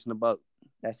put a fish in a boat.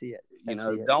 That's it.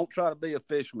 Don't try to be a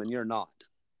fisherman you're not.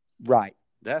 Right.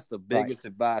 That's the biggest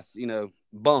advice,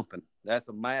 bumping. That's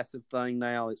a massive thing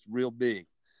now. It's real big.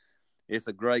 It's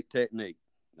a great technique.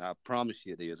 I promise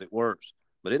you it is. It works.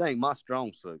 But it ain't my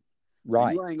strong suit.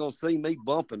 Right. So you ain't going to see me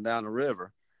bumping down the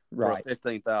river for a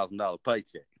 $15,000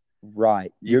 paycheck.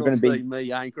 Right. You're going to see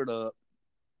me anchored up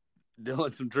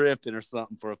doing some drifting or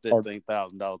something for a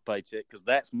 $15,000 paycheck because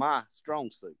that's my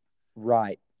strong suit.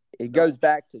 Right. It goes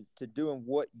back to doing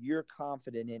what you're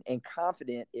confident in. And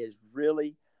confident is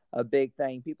really a big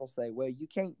thing. People say, well, you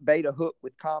can't bait a hook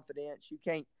with confidence. You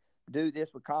can't do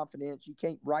this with confidence. You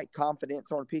can't write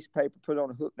confidence on a piece of paper, put it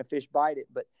on a hook, and a fish bite it.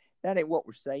 But that ain't what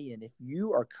we're saying. If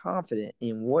you are confident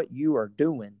in what you are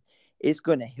doing, it's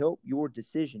going to help your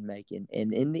decision making.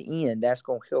 And in the end, that's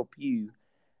going to help you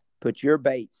put your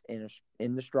baits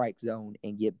in the strike zone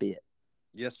and get bit.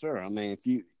 Yes, sir. I mean, if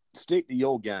you stick to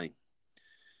your game,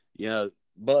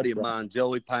 buddy of mine,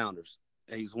 Joey Pounders,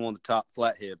 he's one of the top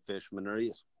flathead fishermen there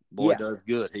is. Boy, does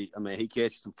good. He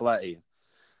catches some flathead.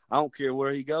 I don't care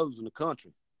where he goes in the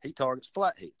country. He targets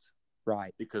flatheads.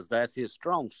 Right. Because that's his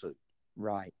strong suit.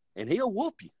 Right. And he'll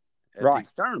whoop you at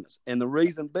these tournaments. And the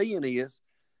reason being is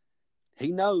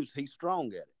he knows he's strong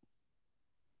at it.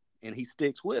 And he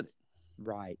sticks with it.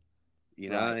 Right.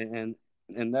 And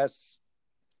that's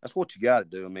what you got to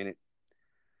do. I mean,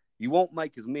 you won't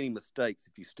make as many mistakes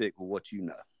if you stick with what you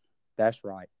know. That's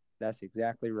right. That's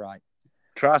exactly right.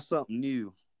 Try something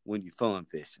new when you're fun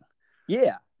fishing.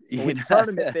 Yeah. When you're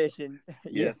tournament fishing.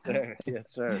 Yes, sir.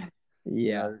 Yes, sir.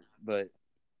 Yeah. But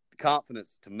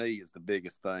confidence to me is the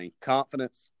biggest thing.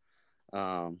 Confidence,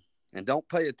 and don't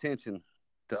pay attention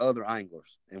to other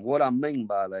anglers. And what I mean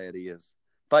by that is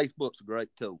Facebook's a great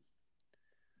tool.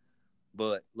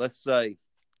 But let's say,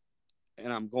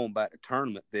 and I'm going back to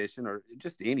tournament fishing or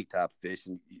just any type of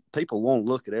fishing, people won't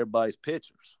look at everybody's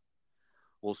pictures.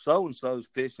 Well, so-and-so's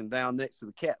fishing down next to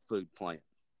the cat food plant.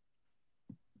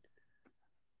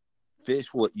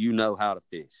 Fish what you know how to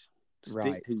fish. Stick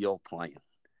Right. to your plan.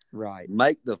 Right.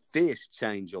 Make the fish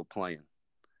change your plan.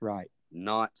 Right.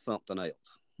 Not something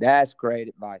else. That's great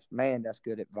advice. Man, that's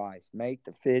good advice. Make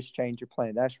the fish change your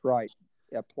plan. That's right.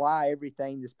 Apply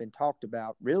everything that's been talked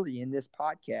about really in this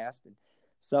podcast and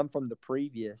some from the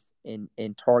previous and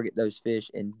target those fish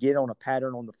and get on a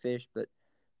pattern on the fish, but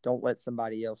don't let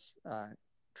somebody else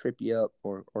trip you up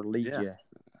or lead Yeah.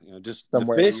 you Just the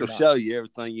somewhere fish you're will not. show you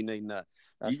everything you need to know. If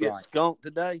That's you get right. skunked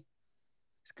today,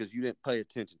 it's because you didn't pay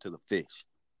attention to the fish.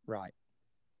 Right.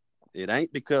 It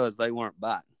ain't because they weren't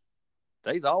biting.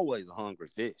 They's always a hungry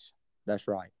fish. That's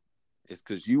right. It's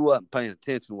because you wasn't paying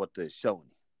attention to what they're showing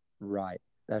you. Right.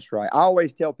 That's right. I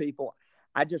always tell people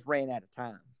I just ran out of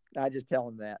time. I just tell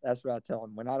them that. That's what I tell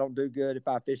them. When I don't do good, if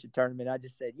I fish a tournament, I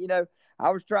just said, I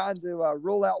was trying to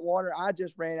rule out water. I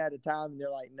just ran out of time. And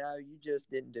they're like, no, you just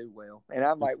didn't do well. And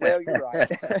I'm like, well, you're right.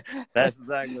 That's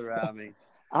exactly right. I mean,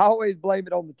 I always blame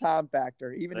it on the time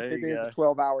factor, even if there it you is go.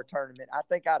 a 12-hour tournament. I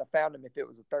think I'd have found them if it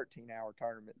was a 13-hour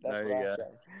tournament. That's There what you I go. say.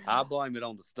 I blame it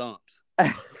on the stumps.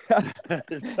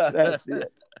 That's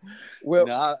it.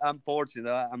 Well, I'm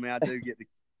fortunate. I mean, I do get the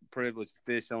privilege to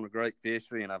fish on a great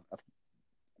fishery, and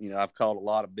I've caught a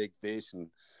lot of big fish, and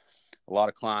a lot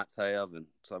of clients have, and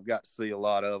so I've got to see a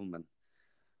lot of them.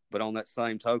 But on that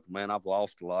same token, man, I've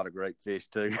lost a lot of great fish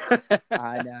too.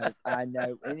 I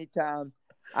know. Anytime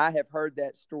I have heard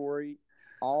that story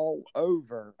all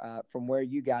over from where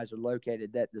you guys are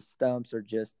located, that the stumps are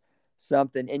just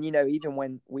something. And even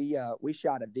when we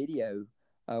shot a video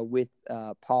with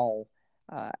Paul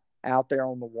out there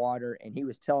on the water, and he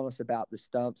was telling us about the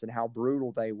stumps and how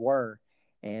brutal they were,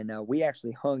 and we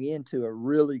actually hung into a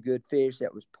really good fish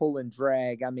that was pulling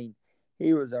drag. I mean,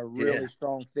 he was a really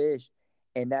strong fish.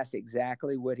 And that's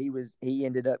exactly what he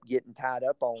ended up getting tied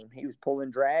up on. He was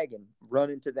pulling drag and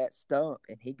running to that stump,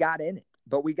 and he got in it,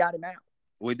 but we got him out.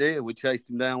 We did. We chased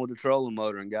him down with the trolling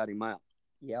motor and got him out.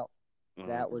 Yep.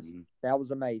 That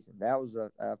was amazing. That was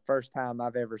a first time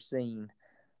I've ever seen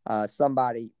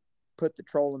somebody put the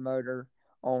trolling motor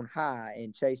on high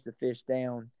and chase the fish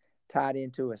down, tied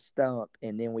into a stump,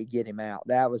 and then we get him out.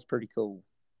 That was pretty cool.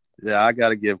 Yeah, I got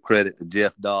to give credit to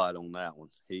Jeff Dodd on that one.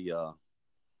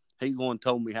 He's the one who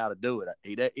told me how to do it.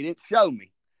 He didn't show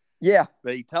me. Yeah.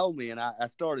 But he told me, and I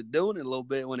started doing it a little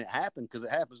bit when it happened because it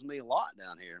happens to me a lot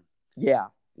down here. Yeah.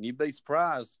 And you'd be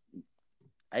surprised,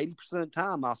 80% of the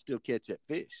time I'll still catch that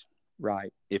fish.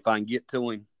 Right. If I can get to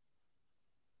him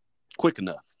quick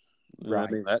enough. Right.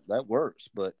 I mean, that works.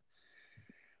 But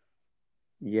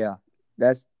yeah,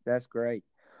 that's great.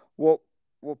 Well,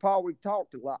 Paul, we've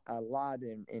talked a lot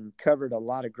and covered a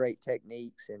lot of great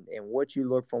techniques and what you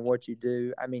look for and what you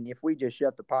do. I mean, if we just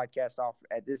shut the podcast off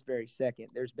at this very second,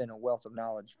 there's been a wealth of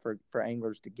knowledge for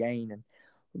anglers to gain. And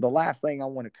the last thing I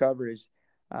want to cover is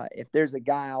if there's a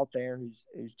guy out there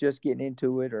who's just getting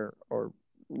into it or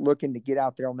looking to get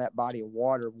out there on that body of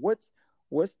water, what's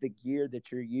the gear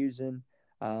that you're using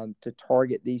to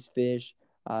target these fish?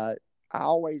 I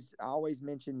always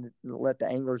let the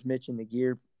anglers mention the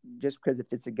gear, just because if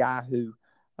it's a guy who,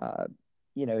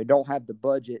 don't have the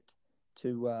budget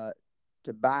to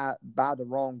buy the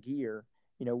wrong gear,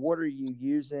 what are you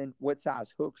using? What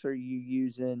size hooks are you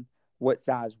using? What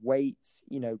size weights?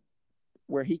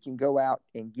 Where he can go out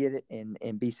and get it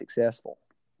and be successful.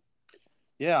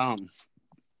 Yeah.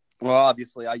 Well,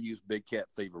 obviously I use Big Cat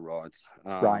fever rods.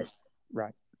 Right.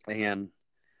 And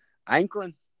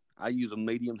anchoring, I use a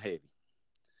medium heavy.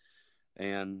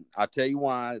 And I tell you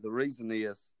why. The reason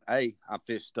is, I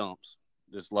fish stumps.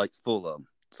 This lake's full of them.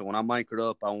 So when I'm anchored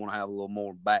up, I want to have a little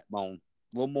more backbone,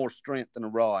 a little more strength in the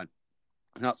rod.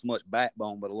 Not so much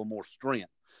backbone, but a little more strength.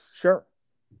 Sure.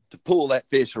 To pull that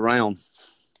fish around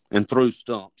and through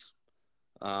stumps.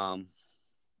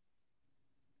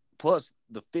 Plus,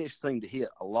 the fish seem to hit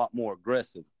a lot more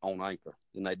aggressive on anchor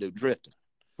than they do drifting.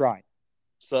 Right.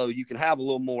 So you can have a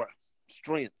little more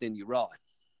strength in your rod.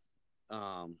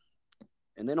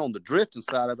 And then on the drifting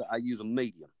side of it, I use a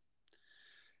medium.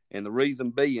 And the reason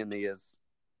being is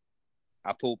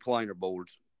I pull planer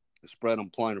boards. The spread on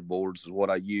planer boards is what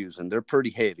I use, and they're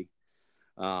pretty heavy.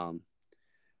 But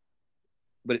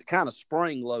it kind of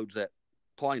spring loads that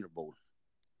planer board.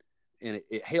 And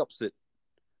it helps it.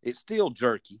 It's still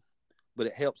jerky, but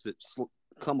it helps it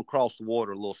come across the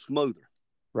water a little smoother.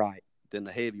 Right. Than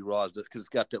the heavy rods does, because it's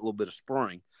got that little bit of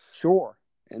spring. Sure.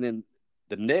 And then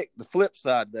the flip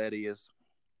side of that is,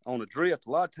 on a drift,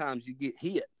 a lot of times you get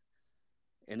hit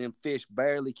and them fish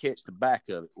barely catch the back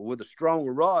of it. Well, with a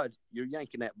stronger rod, you're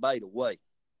yanking that bait away.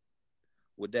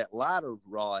 With that lighter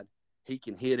rod, he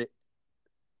can hit it,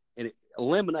 and it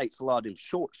eliminates a lot of them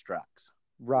short strikes.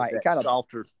 Right. That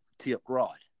softer tip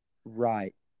rod.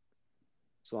 Right.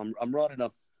 So I'm running a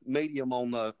medium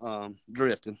on the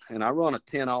drifting, and I run a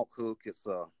 10-aught hook. It's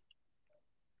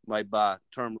made by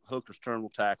Hooker's Terminal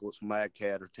Tackle. It's Mad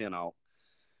Cat or 10-aught.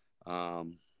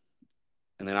 And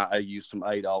then I use some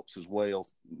 8-aughts as well,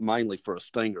 mainly for a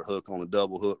stinger hook on a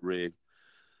double hook rig.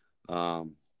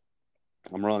 I'm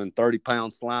running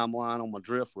 30-pound slime line on my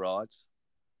drift rods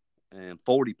and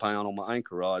 40-pound on my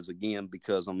anchor rods, again,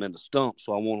 because I'm in the stump.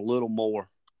 So I want a little more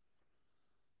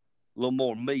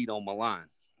meat on my line.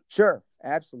 Sure,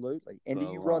 absolutely. And So,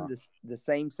 do you run the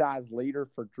same size leader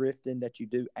for drifting that you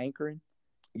do anchoring?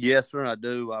 Yes, sir, I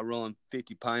do. I run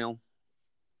 50-pound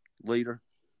leader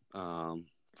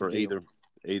for either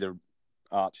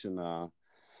option.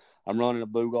 I'm running a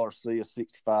Boo Garcia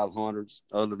 6500s,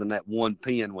 other than that one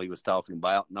pin we was talking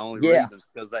about. And the only reason is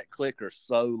because that clicker's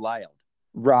so loud.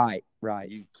 Right.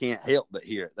 You can't help but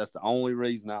hear it. That's the only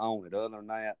reason I own it. Other than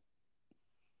that,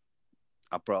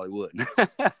 I probably wouldn't.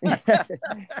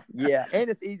 Yeah, and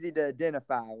it's easy to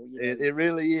identify. It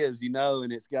really is,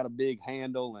 and it's got a big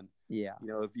handle. And,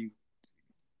 if you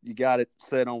got it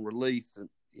set on release, and,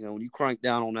 when you crank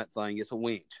down on that thing, it's a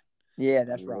winch. Yeah,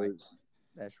 that's right.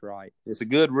 That's right. It's a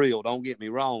good reel. Don't get me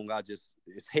wrong.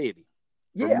 It's heavy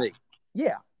for me.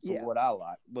 Yeah. For what I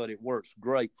like, but it works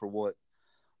great for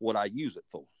what I use it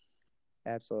for.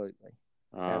 Absolutely.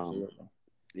 I'm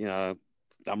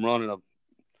running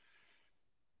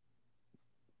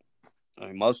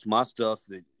most of my stuff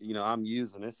that, I'm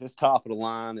using, it's top of the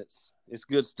line. It's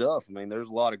good stuff. I mean, there's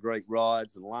a lot of great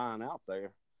rods and line out there.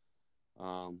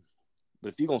 But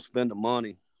if you're going to spend the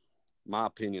money, my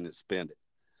opinion is spend it.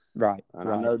 Right. And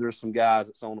I know there's some guys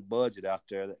that's on a budget out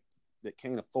there that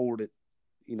can't afford it,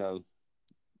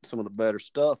 some of the better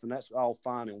stuff, and that's all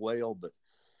fine and well, but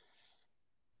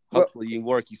hopefully you can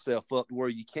work yourself up to where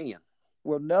you can.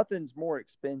 Well, nothing's more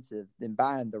expensive than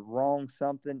buying the wrong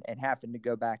something and having to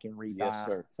go back and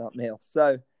rebuy something else.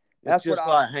 So that's just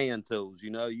like hand tools.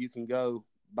 You can go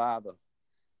buy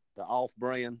the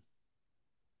off-brand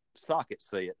socket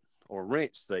set or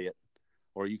wrench set,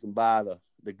 or you can buy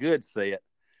the good set,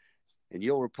 and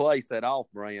you'll replace that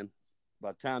off-brand.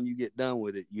 By the time you get done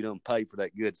with it, you don't pay for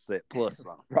that good set plus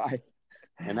something. Right.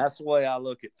 And that's the way I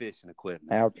look at fishing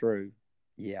equipment. How true.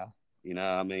 Yeah.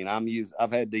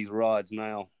 I've had these rods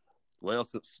now,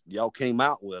 since y'all came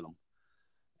out with them,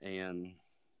 and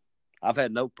I've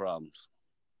had no problems.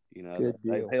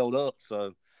 They've held up.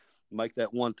 So make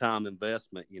that one-time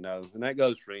investment, and that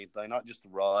goes for anything, not just the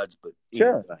rods, but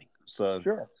anything.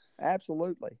 Sure.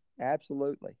 Absolutely.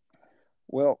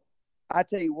 Well, I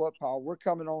tell you what, Paul, we're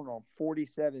coming on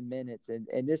 47 minutes,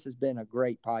 and this has been a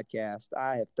great podcast.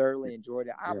 I have thoroughly enjoyed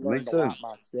it. I've learned a lot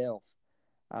myself.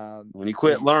 When you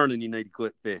quit learning, you need to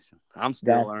quit fishing. I'm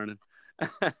still learning.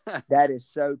 That is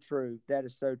so true.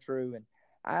 And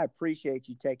I appreciate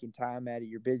you taking time out of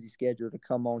your busy schedule to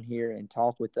come on here and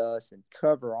talk with us and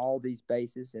cover all these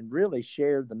bases and really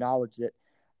share the knowledge that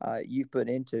you've put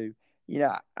into.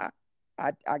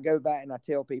 I go back and I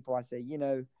tell people, I say,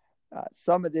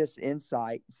 some of this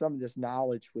insight, some of this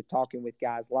knowledge with talking with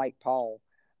guys like Paul,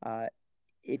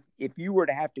 if you were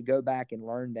to have to go back and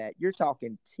learn that, you're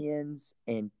talking tens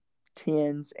and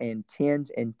tens and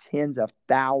tens and tens of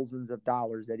thousands of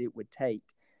dollars that it would take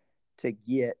to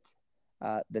get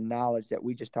the knowledge that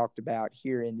we just talked about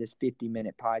here in this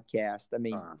 50-minute podcast. I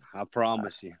mean, I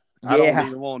promise you, I don't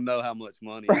even want to know how much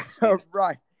money.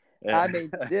 Right. I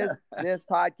mean, this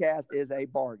podcast is a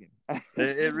bargain.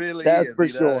 It really That's is. For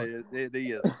sure. It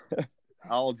is.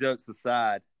 All jokes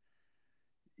aside,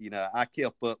 I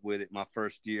kept up with it my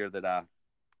first year that I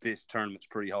fished tournaments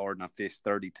pretty hard, and I fished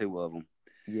 32 of them.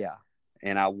 Yeah.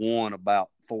 And I won about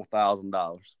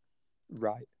 $4,000.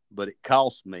 Right. But it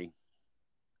cost me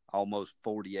almost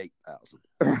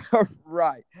 $48,000.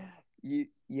 Right. You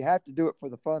have to do it for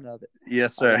the fun of it.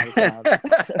 Yes, sir.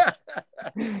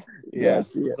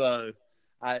 Yes. So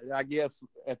I guess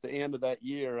at the end of that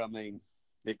year, I mean,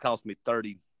 it cost me about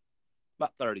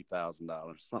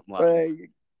 $30,000, something like that.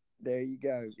 There you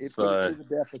go. It put it to the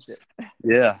deficit.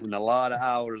 Yeah, and a lot of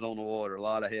hours on the water, a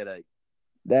lot of headache.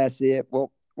 That's it.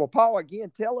 Well, Paul,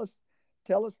 again, tell us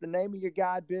the name of your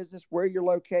guide business, where you're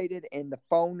located, and the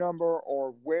phone number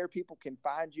or where people can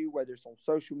find you, whether it's on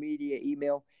social media,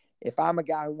 email. If I'm a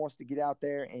guy who wants to get out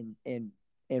there and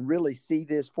really see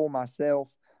this for myself,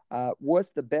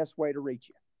 what's the best way to reach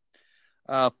you?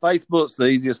 Facebook's the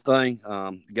easiest thing.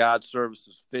 Guide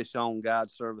Services, Fish On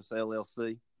Guide Service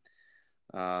LLC.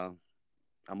 I'm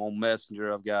on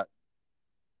Messenger. I've got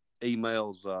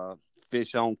emails,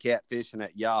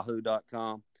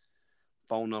 fishoncatfishing@yahoo.com.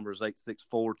 Phone number is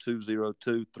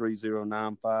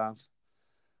 864-202-3095.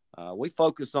 We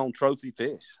focus on trophy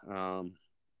fish.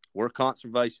 We're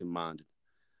conservation minded.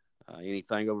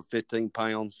 Anything over 15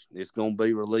 pounds, it's going to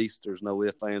be released. There's no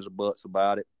ifs, ands, or buts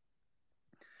about it.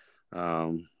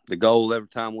 The goal every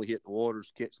time we hit the water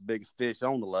is to catch the biggest fish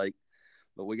on the lake.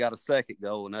 But we got a second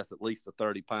goal, and that's at least a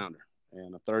 30-pounder.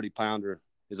 And a 30-pounder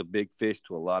is a big fish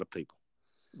to a lot of people.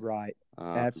 Right.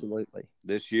 Absolutely.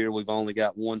 This year, we've only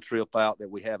got one trip out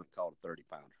that we haven't caught a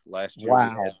 30-pounder. Last year, wow.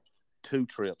 we had 2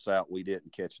 trips out we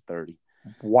didn't catch a 30.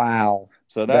 Wow.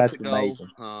 So that's the goal.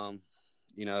 Amazing.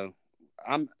 You know,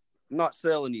 I'm not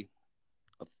selling you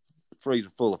a freezer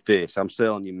full of fish. I'm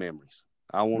selling you memories.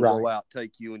 I want to go out,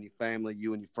 take you and your family,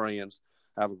 you and your friends,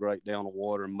 have a great day on the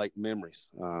water and make memories.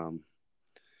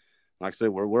 Like I said,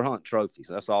 we're hunting trophies.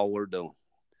 That's all we're doing.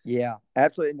 Yeah,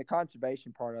 absolutely. And the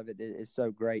conservation part of it is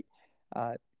so great.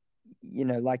 You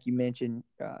know, like you mentioned,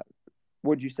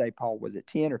 what'd you say, Paul? Was it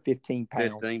 10 or 15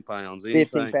 pounds? 15 pounds.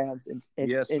 Anything. 15 pounds.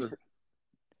 Yes, sir.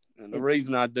 And the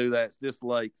reason I do that is this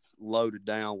lake's loaded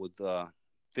down with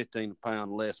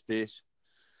 15-pound less fish.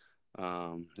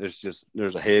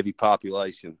 There's a heavy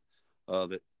population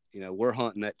of it. You know, we're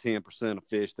hunting that 10% of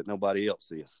fish that nobody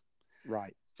else is.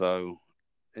 Right. So,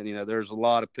 and, you know, there's a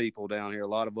lot of people down here, a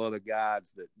lot of other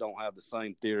guides that don't have the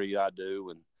same theory I do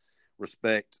and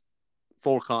respect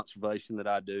for conservation that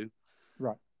I do.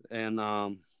 Right. And,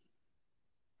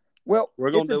 well,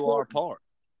 we're going to do our part.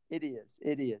 It is.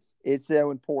 It's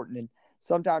so important. And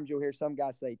sometimes you'll hear some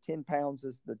guys say 10 pounds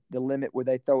is the limit where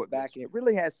they throw it back. And it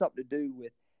really has something to do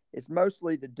with, it's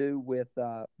mostly to do with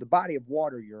the body of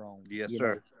water you're on. Yes,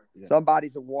 sir. Yeah. Some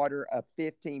bodies of water, a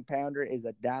 15-pounder is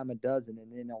a dime a dozen.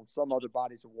 And then on some other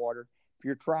bodies of water, if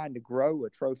you're trying to grow a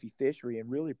trophy fishery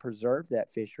and really preserve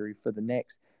that fishery for the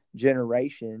next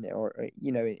generation or,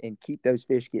 you know, and keep those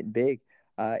fish getting big,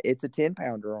 it's a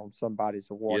 10-pounder on some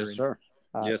bodies of water. Yes, sir.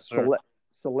 Yes, sir.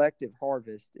 Selective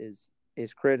harvest is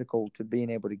critical to being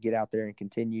able to get out there and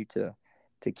continue to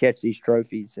catch these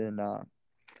trophies. And,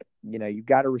 you know, you've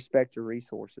got to respect your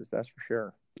resources. That's for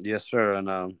sure. Yes, sir.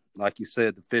 And like you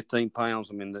said, the 15 pounds,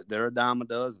 I mean, they're a dime a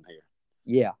dozen here.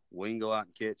 Yeah. We can go out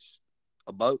and catch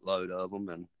a boatload of them.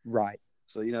 And right.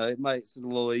 So, you know, it makes it a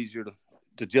little easier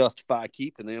to justify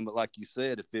keeping them. But like you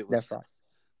said, if it was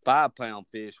 5-pound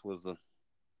fish was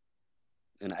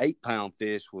an 8-pound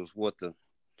fish was what the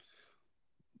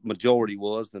majority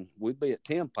was, then we'd be at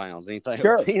 10 pounds. Anything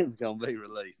over 10 is going to be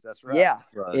released. That's right. Yeah.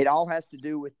 Right. It all has to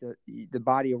do with the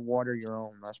body of water you're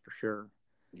on. That's for sure.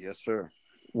 Yes, sir.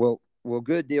 Well,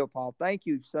 good deal, Paul. Thank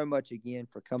you so much again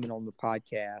for coming on the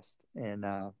podcast. And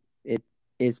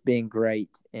it's been great.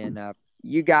 And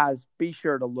you guys be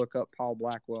sure to look up Paul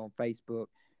Blackwell on Facebook.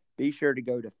 Be sure to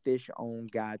go to Fish On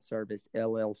Guide Service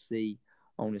LLC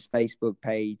on his Facebook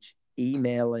page.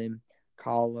 Email him,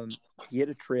 call him, get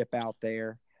a trip out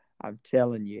there. I'm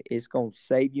telling you, it's going to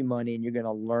save you money, and you're going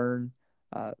to learn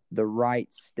the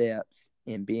right steps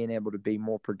in being able to be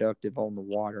more productive on the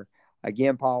water.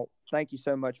 Again, Paul, thank you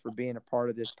so much for being a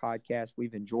part of this podcast.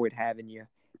 We've enjoyed having you,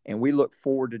 and we look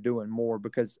forward to doing more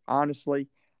because, honestly,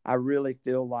 I really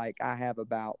feel like I have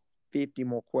about 50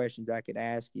 more questions I could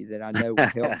ask you that I know would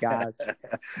help guys.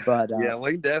 But yeah,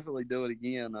 we can definitely do it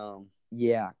again.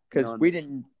 Yeah, because we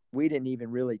didn't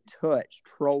even really touch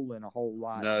trolling a whole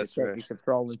lot. No, the techniques of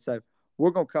trolling. So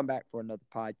we're going to come back for another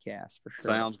podcast for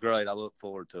sure. Sounds great. I look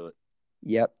forward to it.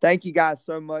 Yep. Thank you guys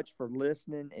so much for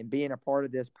listening and being a part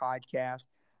of this podcast.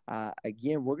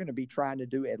 Again, we're going to be trying to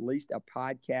do at least a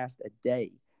podcast a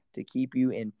day to keep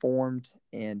you informed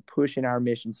and pushing our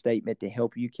mission statement to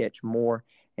help you catch more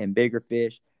and bigger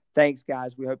fish. Thanks,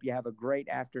 guys. We hope you have a great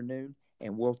afternoon,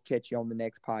 and we'll catch you on the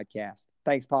next podcast.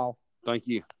 Thanks, Paul. Thank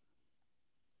you.